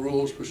how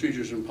rules,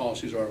 procedures, and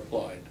policies are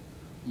applied.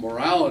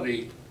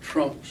 Morality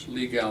trumps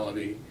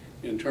legality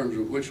in terms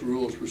of which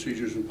rules,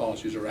 procedures, and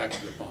policies are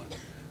acted upon,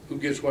 who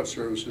gets what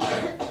services,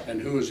 and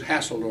who is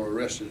hassled or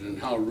arrested, and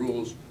how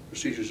rules,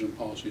 procedures, and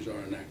policies are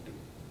enacted.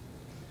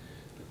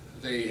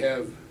 They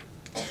have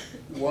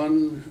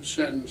one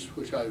sentence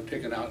which I've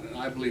taken out, and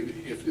I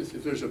believe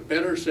if there's a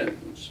better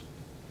sentence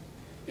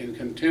in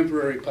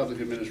contemporary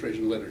public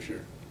administration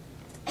literature,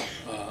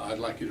 I'd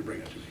like you to bring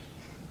it to me.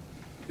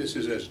 This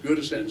is as good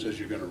a sentence as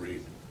you're going to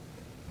read.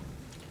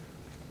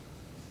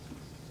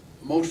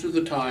 Most of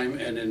the time,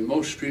 and in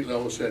most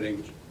street-level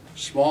settings,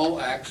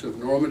 small acts of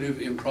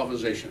normative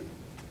improvisation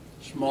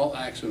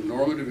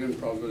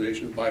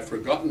by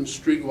forgotten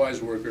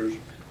streetwise workers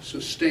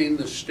sustain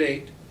the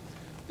state.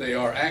 They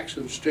are acts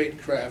of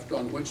statecraft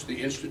on which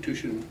the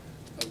institution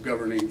of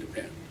governing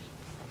depends.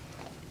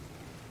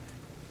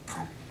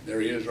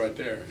 There he is right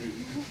there.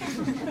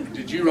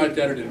 Did you write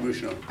that or did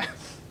Bushno?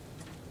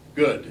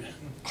 Good.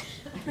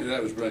 Yeah,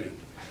 that was brilliant.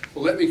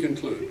 Well, let me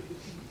conclude.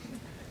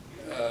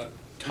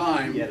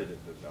 Time. He edited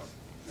it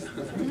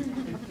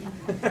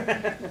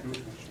though.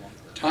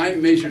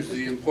 Time measures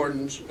the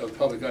importance of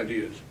public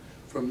ideas.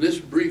 From this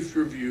brief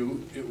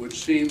review, it would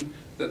seem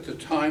that the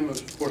time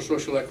for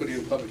social equity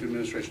in public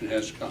administration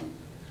has come.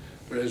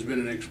 There has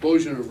been an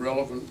explosion of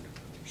relevant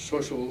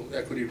social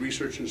equity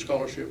research and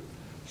scholarship.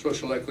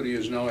 Social equity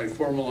is now a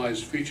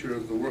formalized feature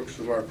of the works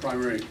of our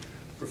primary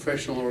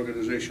professional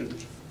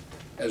organizations.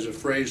 As a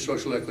phrase,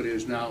 social equity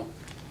is now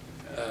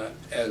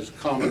as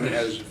common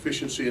as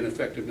efficiency and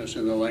effectiveness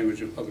in the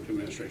language of public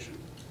administration.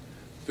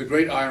 The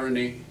great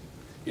irony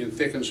in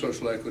thickened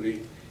social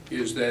equity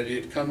is that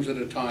it comes at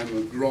a time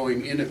of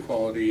growing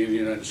inequality in the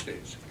United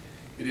States.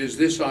 It is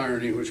this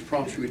irony which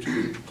prompts me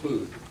to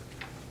conclude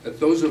that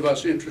those of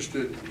us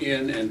interested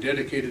in and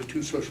dedicated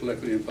to social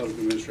equity in public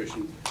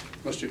administration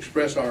must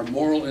express our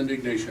moral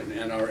indignation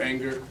and our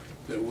anger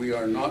that we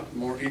are not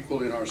more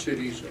equal in our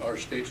cities, our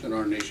states, and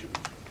our nation.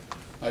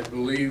 I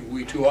believe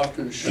we too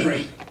often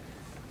shrink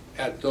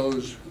at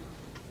those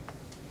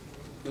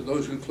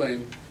who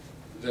claim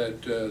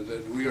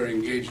that we are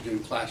engaged in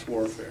class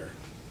warfare.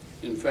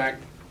 In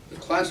fact, the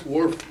class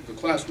war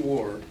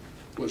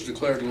was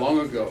declared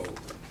long ago,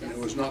 and it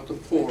was not the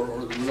poor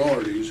or the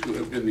minorities who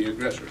have been the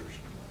aggressors.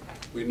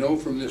 We know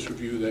from this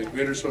review that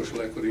greater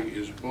social equity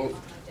is both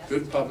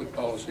good public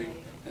policy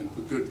and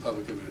good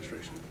public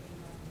administration.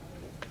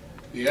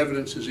 The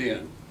evidence is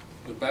in.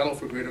 The battle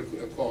for greater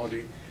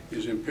equality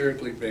is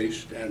empirically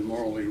based and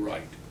morally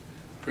right.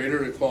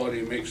 Greater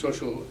equality makes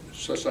social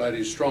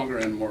societies stronger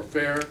and more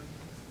fair,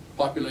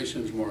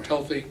 populations more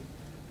healthy,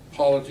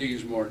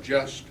 polities more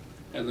just,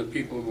 and the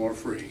people more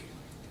free.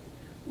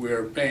 We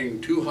are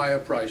paying too high a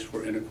price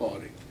for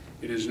inequality.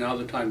 It is now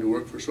the time to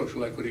work for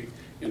social equity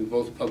in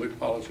both public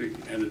policy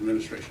and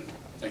administration.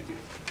 Thank you.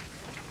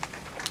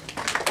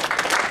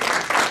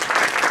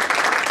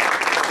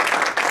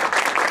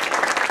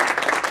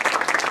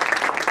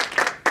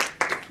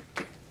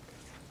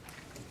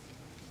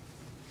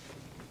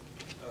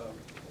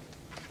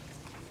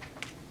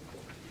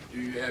 Do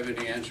you have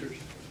any answers?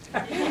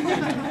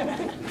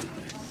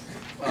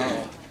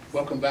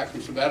 Welcome welcome back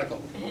from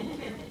sabbatical.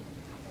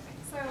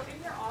 So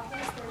in your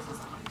office, there's this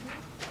painting.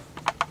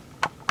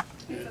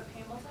 It's of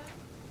Hamilton.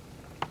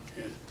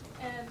 Yeah.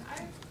 And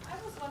I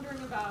was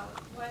wondering about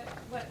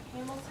what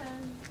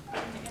Hamilton,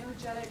 an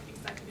energetic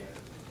executive,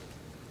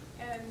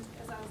 and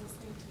as I was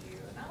listening to you,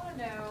 and I want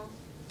to know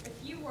if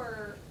you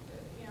were,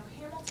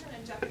 Hamilton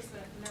and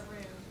Jefferson in a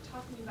room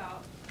talking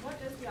about what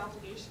is the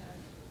obligation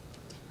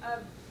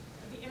of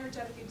the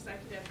energetic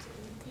executive to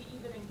be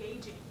even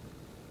engaging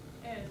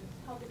in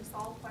helping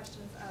solve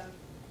questions of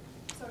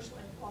social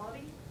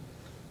inequality.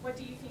 What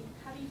do you think,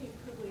 how do you think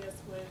Publius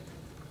would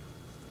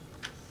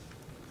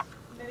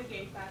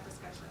mitigate that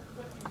discussion?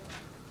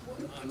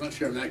 I'm not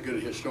sure I'm that good a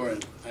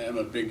historian. I am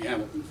a big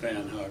Hamilton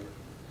fan, however.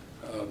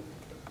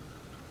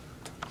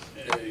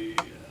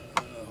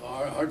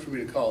 Hard for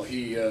me to call.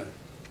 He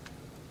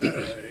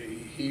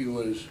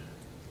was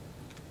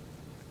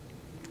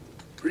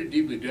pretty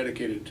deeply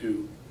dedicated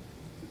to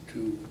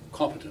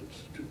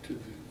competence,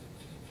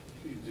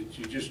 that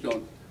you just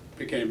don't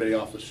pick anybody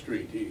off the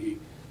street.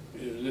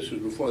 This was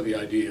before the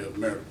idea of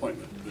merit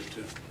appointment,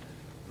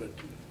 but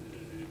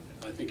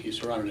I think he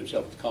surrounded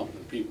himself with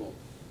competent people,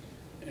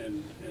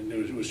 and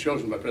it was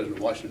chosen by President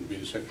Washington to be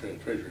the Secretary of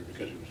the Treasury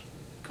because he was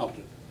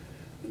competent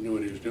and knew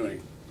what he was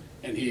doing.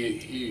 And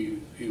he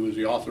was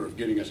the author of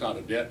getting us out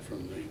of debt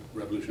from the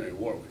Revolutionary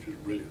War, which is a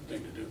brilliant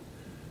thing to do.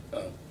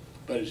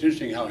 But it's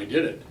interesting how he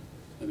did it,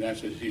 and that's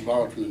he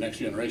borrowed from the next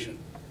generation,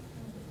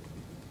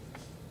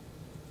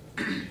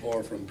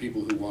 or from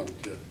people who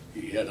wanted to.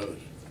 He had other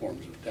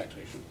forms of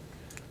taxation.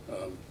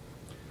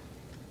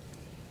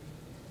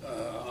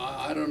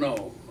 I don't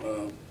know.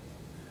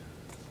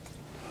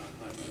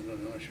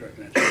 I'm not sure I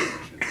can answer that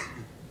question.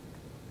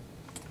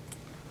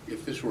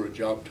 If this were a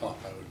job talk,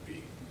 I would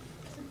be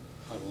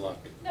out of luck.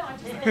 No, I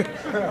just think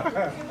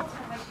that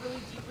Hamilton has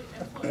really deeply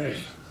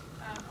influenced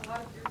a lot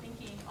of your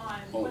thinking on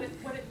what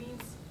it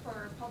means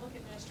for public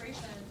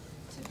administration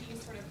to be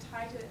sort of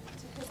tied to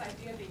his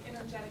idea of the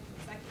energetic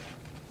executive,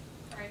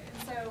 right? And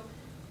so,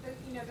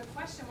 the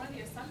question, one of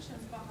the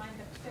assumptions behind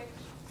the FIC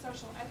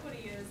social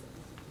equity is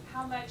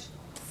how much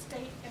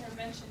state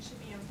intervention should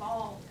be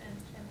involved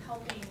in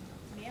helping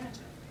manage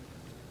it.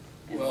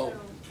 And well,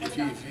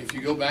 so, if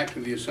you go back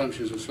to the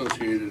assumptions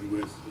associated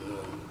with the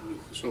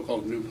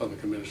so-called new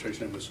public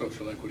administration and with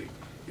social equity,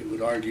 it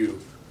would argue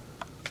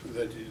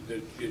that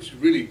it's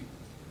really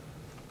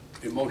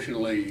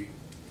emotionally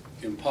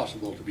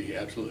impossible to be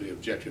absolutely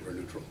objective or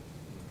neutral.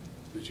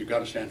 That you've got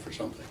to stand for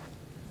something,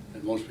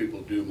 and most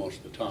people do most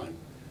of the time,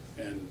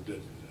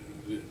 and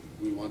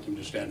we want them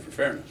to stand for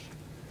fairness.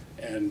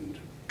 And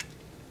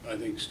I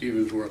think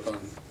Stephen's work on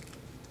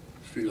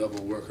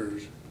street-level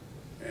workers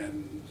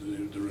and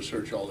the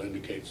research all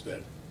indicates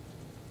that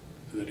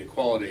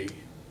equality,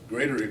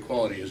 greater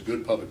equality, is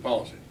good public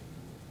policy.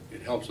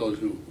 It helps those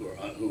who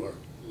are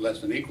less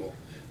than equal,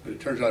 but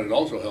it turns out it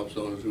also helps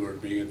those who are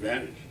being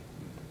advantaged.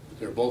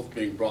 They're both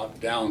being brought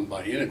down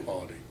by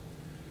inequality.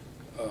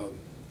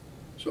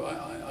 So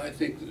I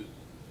think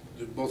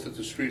that both at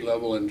the street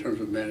level and in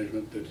terms of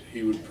management, that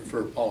he would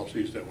prefer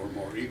policies that were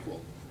more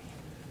equal.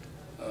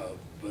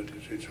 But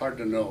it's hard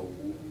to know.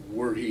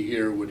 Were he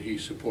here, would he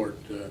support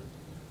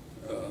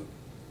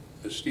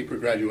a steeper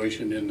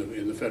graduation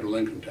in the federal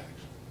income tax?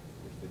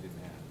 Which they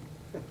didn't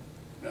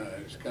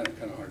have. It's kind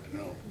of hard to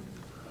know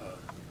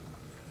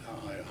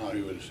how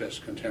he would assess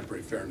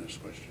contemporary fairness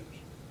questions.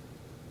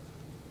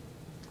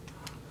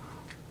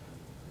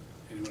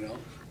 Anyone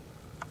else?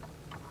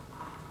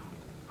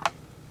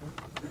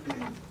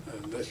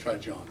 Let's try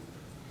John.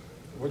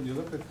 When you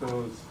look at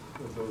those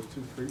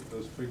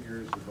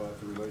figures about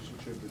the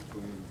relationship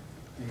between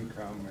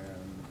income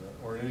and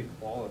or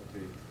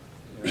inequality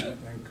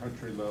and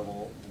country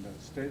level and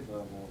at state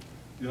level,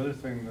 the other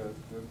thing that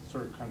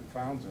sort of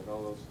confounds it,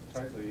 although it's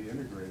tightly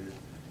integrated,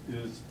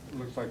 is it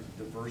looks like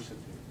the diversity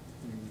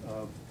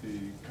of the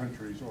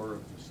countries or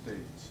of the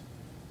states.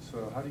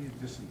 So how do you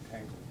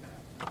disentangle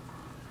that?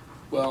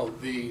 Well,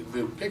 the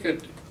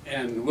Pickett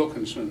and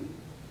Wilkinson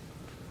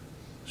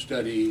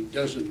study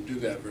doesn't do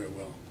that very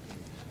well.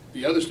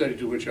 The other study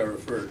to which I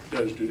referred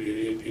does do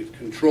it. It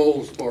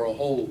controls for a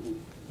whole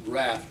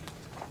raft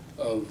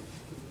of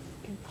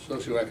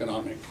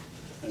socioeconomic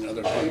and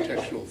other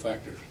contextual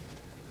factors,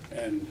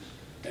 and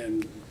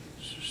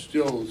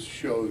still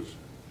shows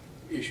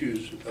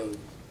issues of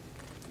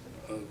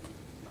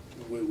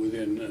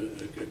within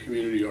a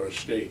community or a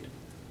state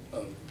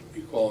of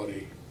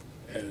equality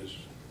as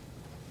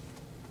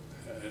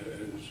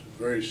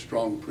very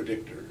strong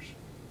predictors.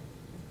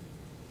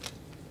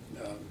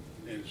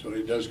 And so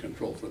it does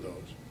control for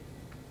those.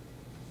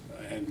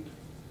 And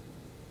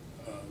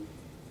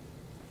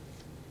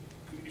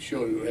it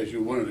shows, as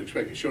you wouldn't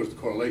expect, it shows the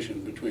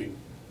correlation between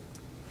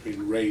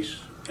race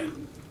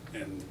and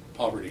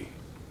poverty,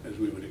 as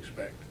we would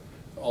expect.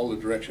 All the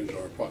directions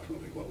are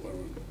approximately what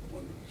one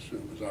would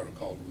assume, as I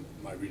recall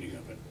my reading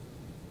of it.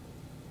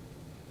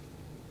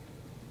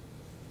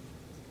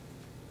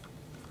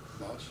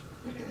 Boss?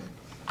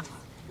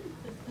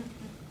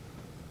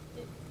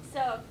 So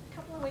a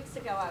couple of weeks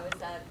ago, I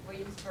was at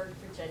Williamsburg,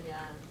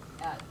 Virginia,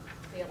 at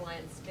the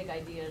Alliance Big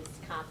Ideas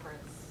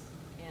Conference,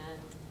 and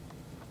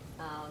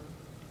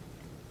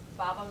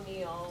Bob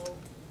O'Neill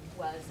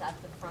was at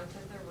the front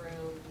of the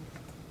room,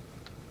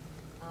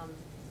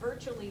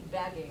 virtually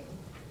begging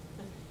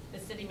the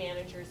city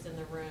managers in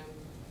the room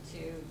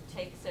to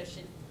take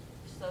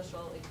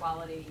social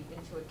equality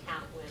into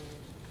account when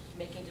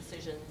making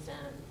decisions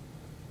and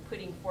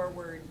putting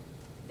forward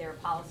their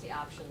policy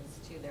options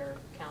to their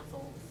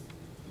councils,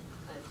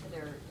 to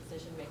their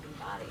decision-making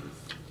bodies,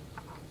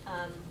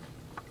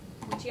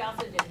 which he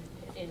also did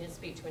in his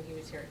speech when he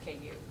was here at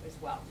KU as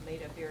well,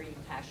 made a very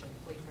impassioned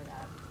plea for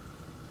that.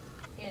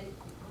 And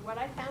what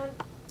I found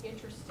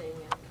interesting,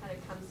 and kind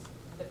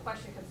of the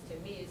question comes to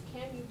me, is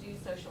can you do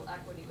social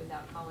equity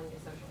without calling it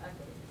social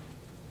equity?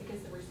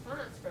 Because the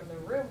response from the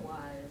room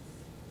was,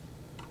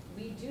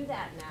 we do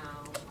that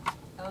now,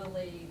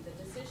 only the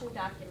decision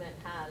document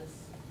has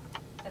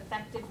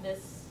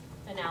effectiveness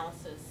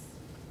analysis,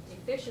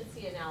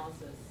 efficiency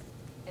analysis,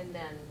 and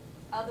then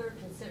other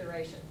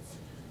considerations.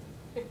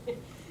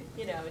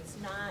 You know, it's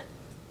not,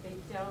 they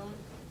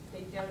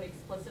don't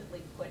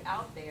explicitly put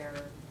out there,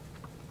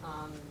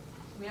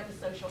 we have a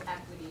social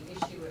equity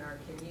issue in our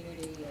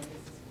community, and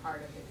this is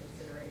part of the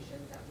consideration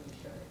that we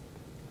should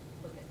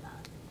look at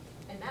that.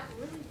 And that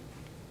really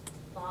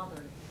bothered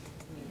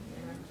me,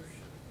 and I'm just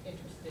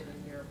interested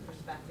in your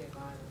perspective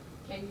on,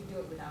 can you do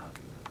it without?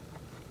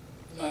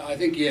 I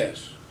think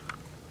yes.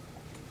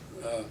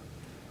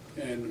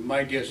 And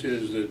my guess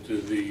is that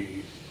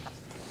the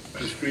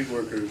street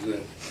workers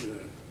that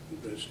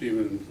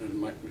Stephen and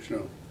Mike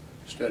Michneau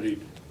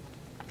studied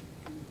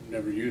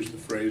never used the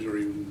phrase or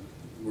even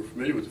were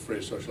familiar with the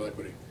phrase social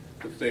equity,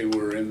 but they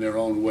were in their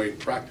own way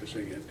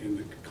practicing it in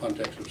the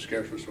context of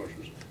scarce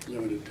resources,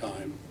 limited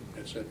time,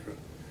 etc.,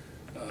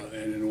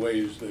 and in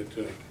ways that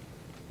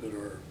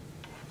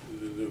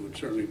would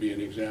certainly be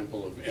an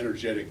example of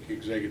energetic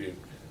executive,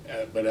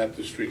 but at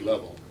the street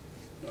level.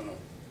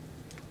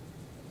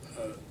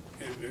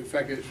 In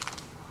fact, it's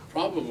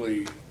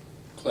probably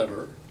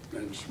clever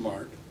and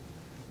smart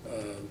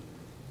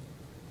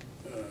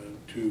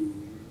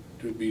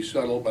to be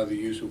subtle by the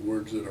use of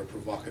words that are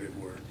provocative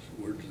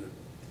words that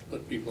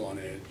put people on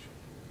edge.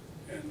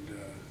 And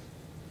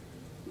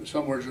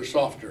some words are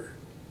softer.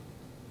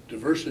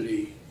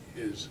 Diversity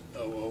is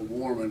a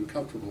warm and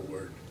comfortable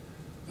word.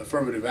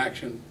 Affirmative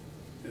action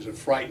is a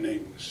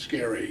frightening,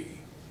 scary,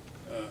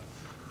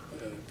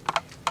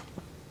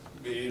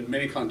 in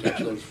many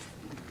contexts,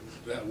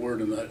 that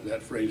word and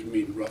that phrase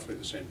mean roughly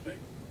the same thing.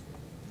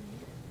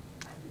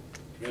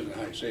 Depends on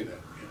how you say that.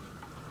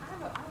 I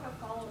have a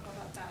follow-up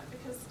about that,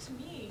 because to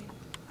me,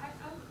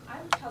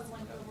 I'm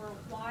puzzling over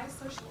why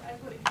social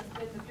equity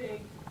has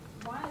been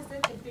why is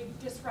it the big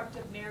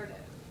disruptive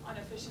narrative on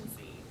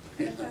efficiency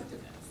and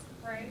effectiveness,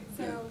 right?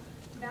 So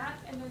that,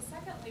 and then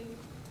secondly,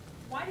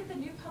 why did the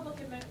new public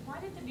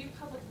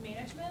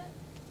management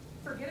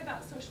forget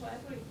about social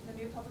equity from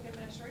the new public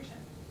administration?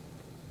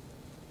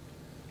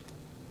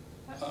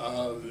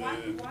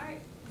 Why?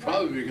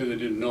 Probably because they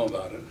didn't know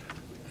about it,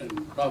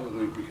 and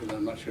probably because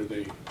I'm not sure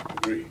they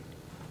agree.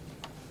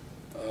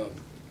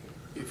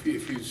 If you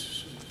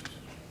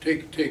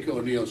take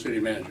O'Neill city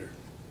manager,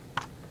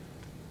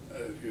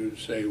 if you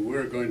say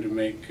we're going to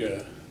make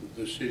the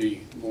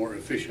city more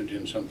efficient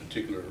in some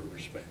particular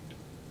respect,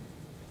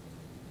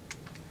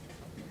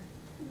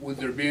 would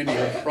there be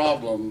any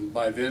problem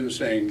by then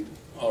saying,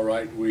 all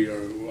right,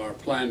 our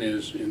plan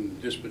is in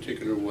this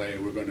particular way,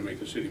 we're going to make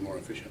the city more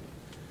efficient?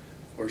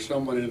 Or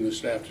someone in the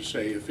staff to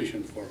say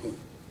efficient for whom?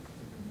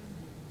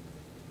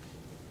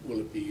 Will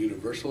it be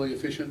universally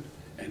efficient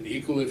and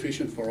equally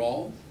efficient for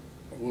all?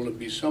 Or will it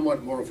be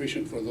somewhat more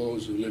efficient for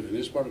those who live in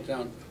this part of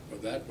town or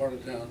that part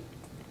of town?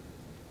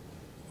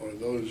 Or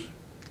those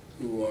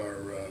who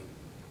are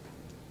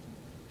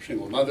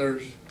single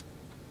mothers,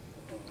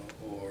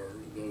 or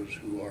those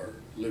who are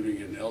living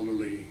in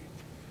elderly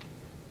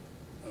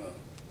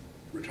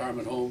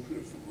retirement homes,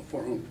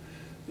 for whom?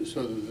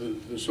 So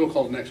the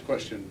so-called next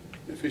question,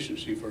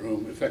 efficiency for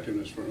whom,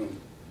 effectiveness for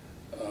whom,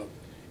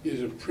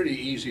 is a pretty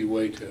easy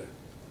way to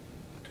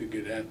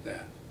get at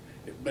that.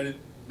 But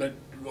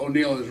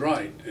O'Neill is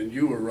right, and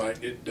you were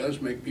right, it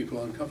does make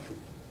people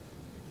uncomfortable.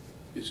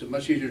 It's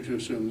much easier to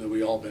assume that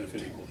we all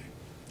benefit equally.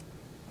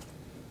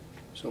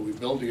 So we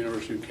build the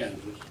University of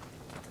Kansas.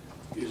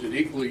 Is it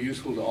equally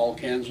useful to all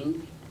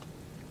Kansans?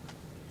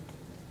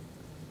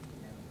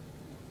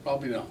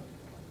 Probably not.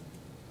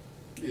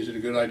 Is it a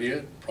good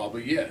idea?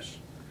 Probably yes.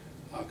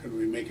 How can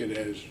we make it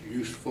as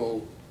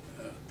useful,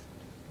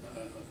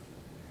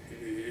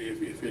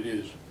 if it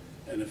is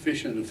an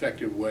efficient,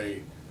 effective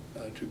way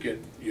to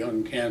get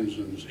young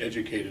Kansans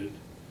educated?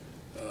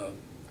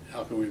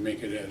 How can we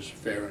make it as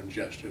fair and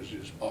just as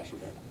is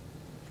possible?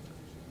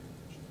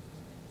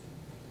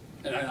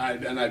 And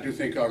I do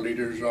think our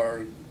leaders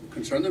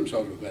concern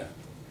themselves with that.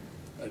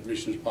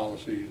 Admissions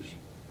policies,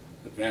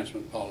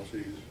 advancement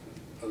policies,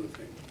 other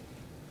things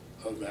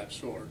of that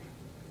sort.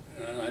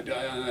 And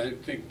I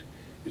think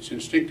it's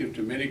instinctive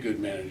to many good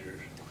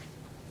managers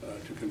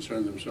to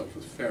concern themselves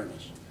with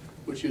fairness,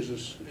 which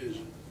is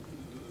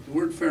The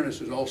word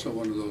fairness is also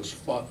one of those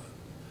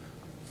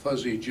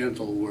fuzzy,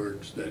 gentle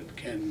words that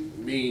can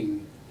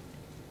mean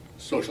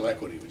social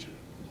equity, which is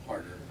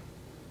harder.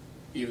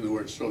 Even the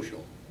word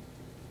social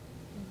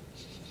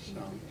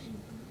sounds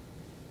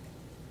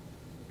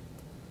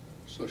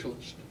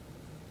socialist.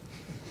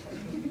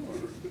 Like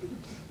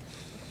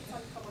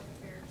public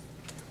affairs.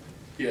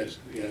 Yes,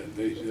 yeah,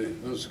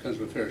 those kinds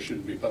of affairs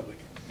shouldn't be public.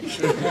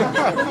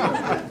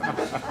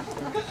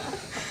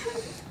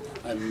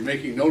 I'm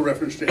making no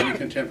reference to any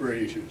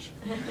contemporary issues.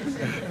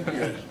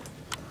 Yes.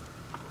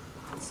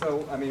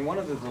 So, I mean, one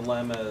of the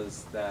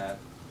dilemmas that,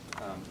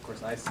 of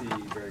course, I see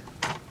very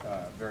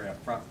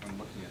upfront when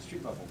looking at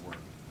street level work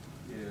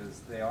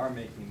is they are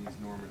making these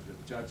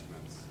normative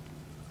judgments,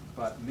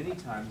 but many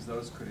times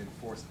those could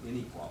enforce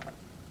inequality,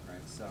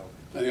 right? So.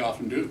 And they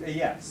often do.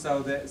 Yeah.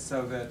 So that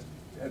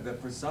the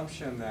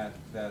presumption that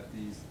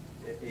these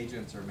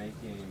agents are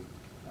making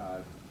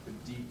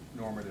deep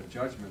normative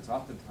judgments,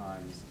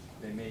 oftentimes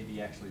they may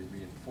be actually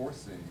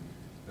reinforcing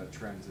the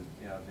trends of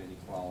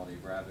inequality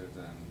rather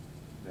than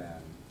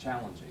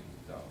challenging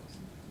those.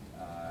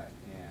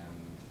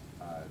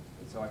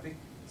 So I think,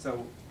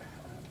 so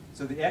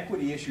the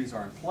equity issues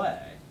are in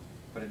play,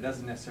 but it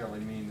doesn't necessarily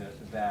mean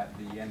that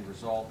the end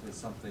result is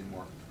something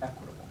more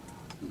equitable.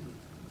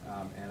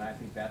 And I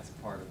think that's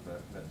part of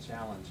the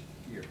challenge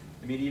here.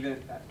 I mean,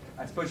 even,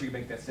 I suppose you could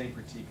make that same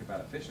critique about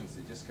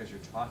efficiency. Just because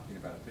you're talking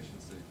about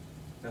efficiency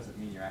doesn't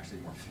mean you're actually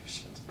more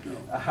efficient. No.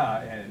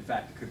 And in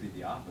fact, it could be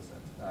the opposite.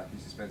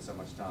 Because you spend so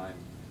much time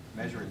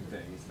measuring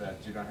things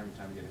that you don't have any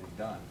time to get anything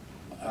done.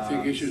 I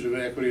think issues of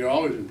equity are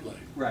always in play.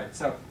 Right.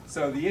 So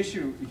the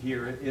issue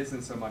here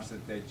isn't so much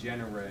that they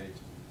generate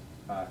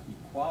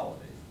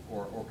equality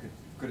or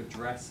could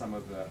address some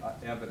of the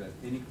evident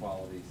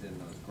inequalities in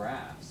those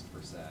graphs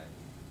per se,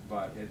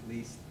 but at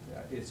least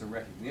it's a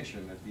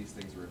recognition that these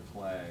things are in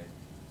play,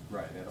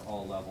 right, at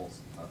all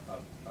levels of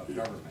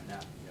government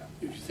now. Yeah.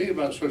 If you think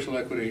about social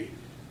equity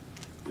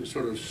in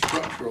sort of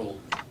structural,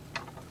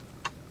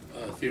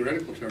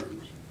 theoretical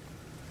terms,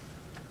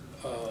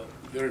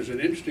 there's an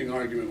interesting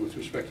argument with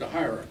respect to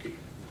hierarchy,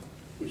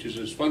 which is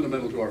as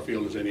fundamental to our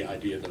field as any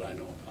idea that I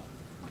know about.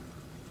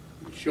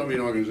 Show me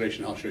an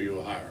organization, I'll show you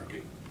a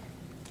hierarchy,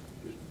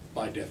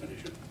 by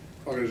definition.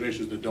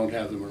 Organizations that don't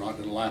have them are not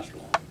going to last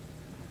long.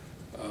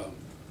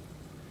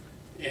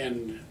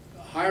 And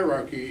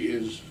hierarchy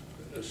is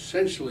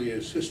essentially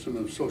a system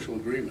of social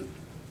agreement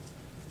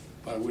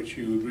by which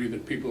you agree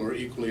that people are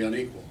equally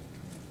unequal.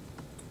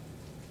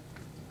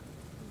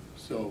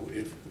 So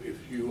if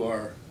you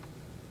are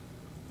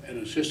an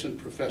assistant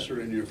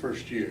professor in your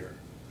first year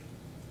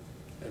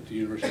at the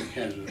University of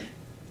Kansas,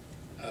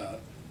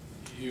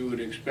 you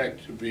would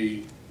expect to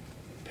be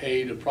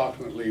paid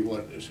approximately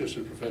what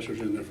assistant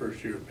professors in their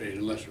first year are paid,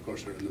 unless, of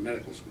course, they're in the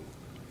medical school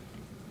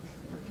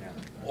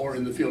or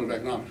in the field of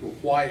economics. Well,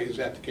 why is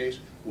that the case?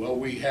 Well,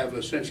 we have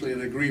essentially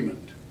an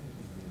agreement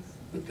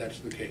that that's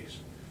the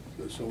case.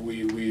 So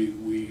we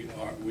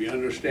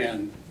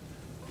understand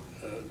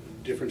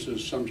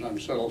differences,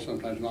 sometimes subtle,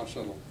 sometimes not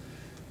subtle.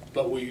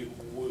 But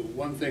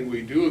one thing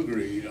we do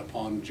agree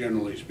upon,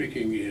 generally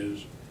speaking,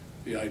 is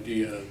the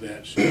idea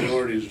that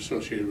seniority is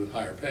associated with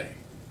higher pay.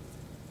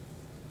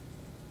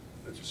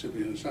 That's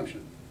simply an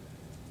assumption.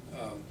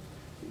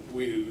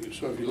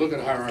 So if you look at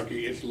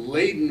hierarchy, it's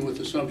laden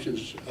with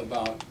assumptions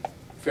about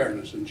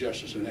fairness and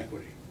justice and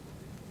equity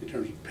in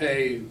terms of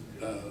pay,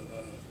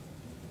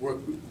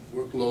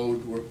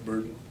 workload, work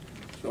burden,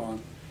 so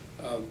on.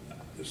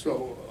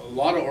 So a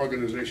lot of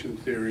organization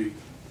theory,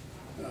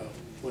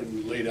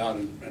 when laid out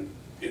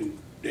in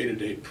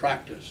day-to-day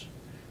practice,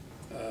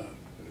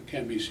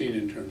 can be seen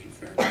in terms of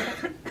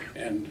fairness.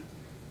 And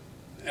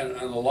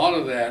a lot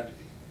of that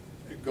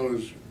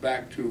goes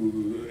back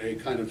to a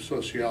kind of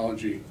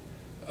sociology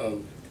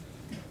of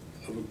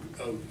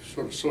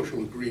sort of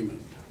social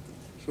agreement,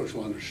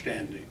 social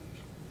understandings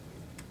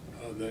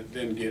that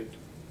then get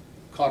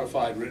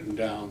codified, written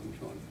down, and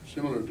so on.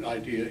 Similar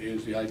idea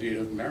is the idea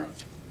of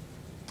merit.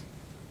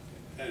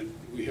 And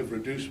we have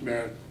reduced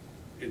merit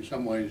in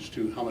some ways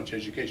to how much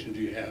education do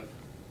you have?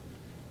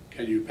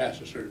 Can you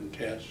pass a certain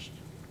test?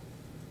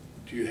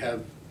 Do you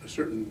have a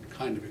certain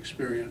kind of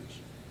experience?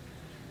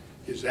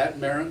 Is that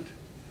merit?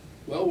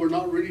 Well, we're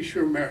not really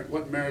sure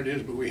what merit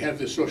is, but we have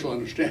this social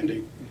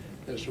understanding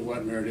as to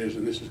what merit is,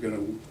 and this is going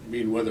to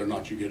mean whether or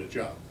not you get a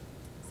job.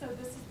 So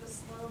this is the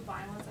slow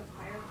violence of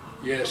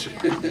hierarchy? Yes.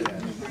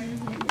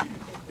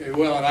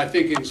 Well, and I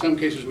think in some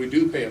cases we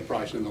do pay a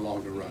price in the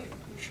longer run.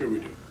 Sure we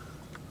do.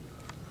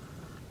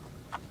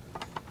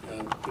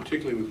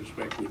 Particularly with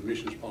respect to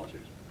admissions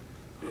policies.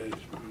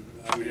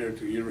 I've been here at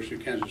the University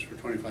of Kansas for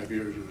 25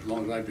 years, and as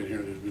long as I've been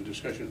here, there's been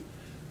discussion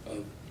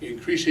of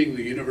increasing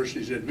the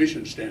university's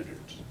admission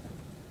standards.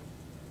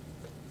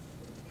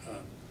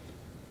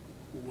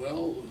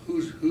 Well,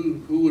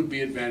 who would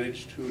be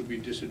advantaged? Who would be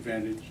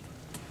disadvantaged?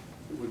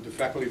 Would the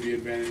faculty be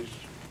advantaged?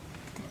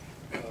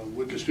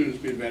 Would the students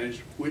be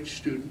advantaged? Which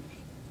students?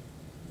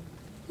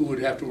 Who would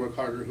have to work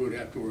harder? Who would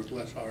have to work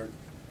less hard?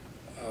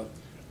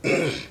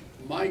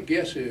 My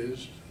guess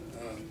is,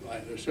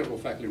 there's several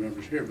faculty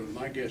members here, but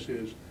my guess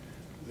is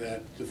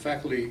that the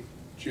faculty,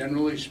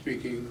 generally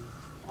speaking,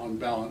 on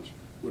balance,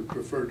 would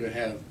prefer to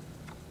have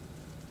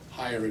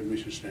higher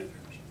admission standards.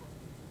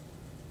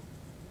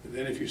 And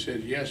then if you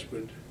said yes,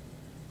 but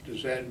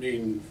does that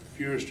mean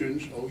fewer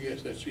students? Oh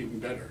yes, that's even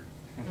better.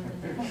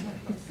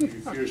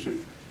 Fewer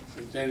students.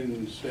 But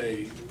then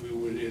say,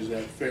 is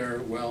that fair?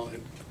 Well,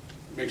 it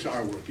makes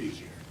our work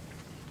easier,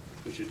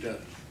 which it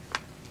does.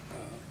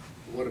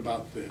 What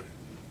about the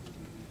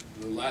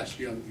last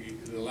young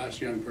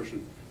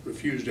person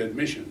refused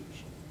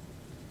admissions?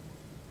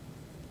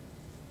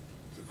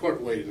 The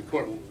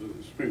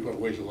Supreme Court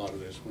weighs a lot of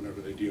this whenever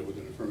they deal with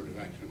an affirmative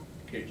action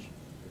case.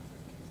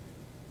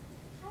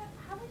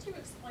 How would you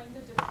explain the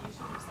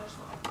diffusion of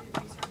social equity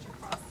research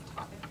across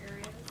topic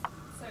areas?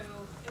 So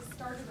it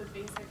started with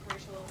basic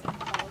racial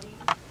inequality,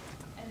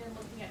 and then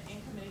looking at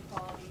income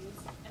inequalities,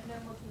 and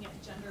then looking at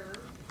gender,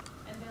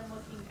 and then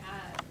looking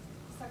at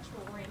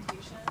sexual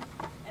orientation,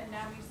 and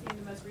now we've seen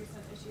the most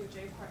recent issue of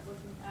JPART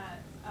looking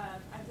at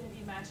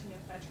identity matching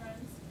of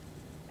veterans,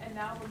 and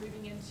now we're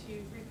moving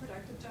into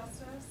reproductive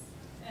justice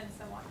and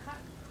so on.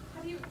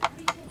 How do you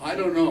think? I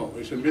don't know.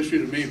 It's a mystery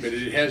to me, but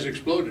it has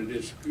exploded.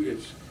 It's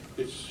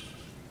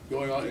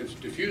going on. It's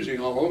diffusing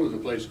all over the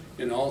place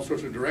in all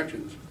sorts of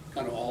directions,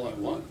 kind of all at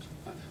once.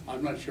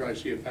 I'm not sure I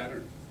see a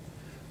pattern.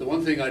 The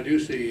one thing I do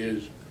see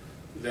is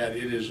that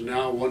it is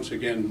now once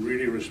again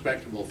really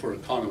respectable for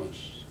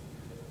economists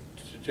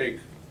to take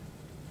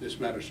this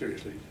matter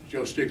seriously.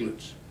 Joe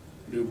Stiglitz'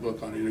 new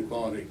book on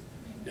inequality,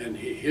 and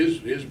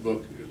his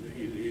book,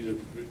 he's an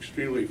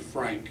extremely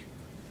frank,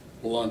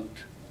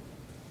 blunt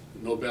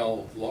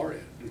Nobel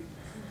laureate,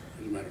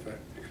 as a matter of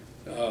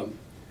fact,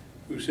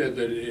 who said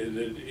that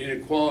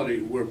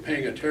inequality, we're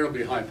paying a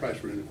terribly high price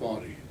for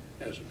inequality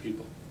as a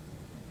people.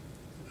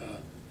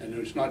 And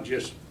it's not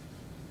just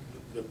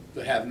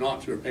the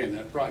have-nots who are paying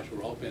that price,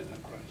 we're all paying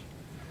that price.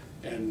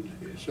 And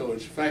so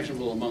it's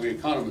fashionable among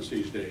economists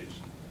these days.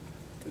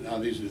 Now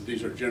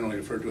these are generally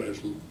referred to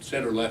as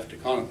center-left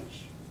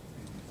economists,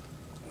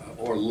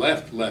 or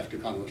left-left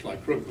economists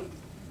like Krugman.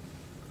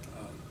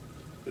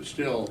 But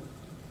still,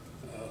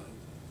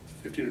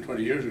 15 or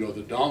 20 years ago,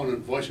 the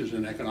dominant voices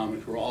in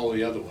economics were all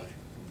the other way.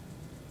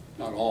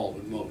 Not all,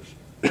 but most.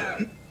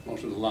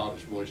 Most of the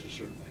loudest voices,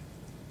 certainly.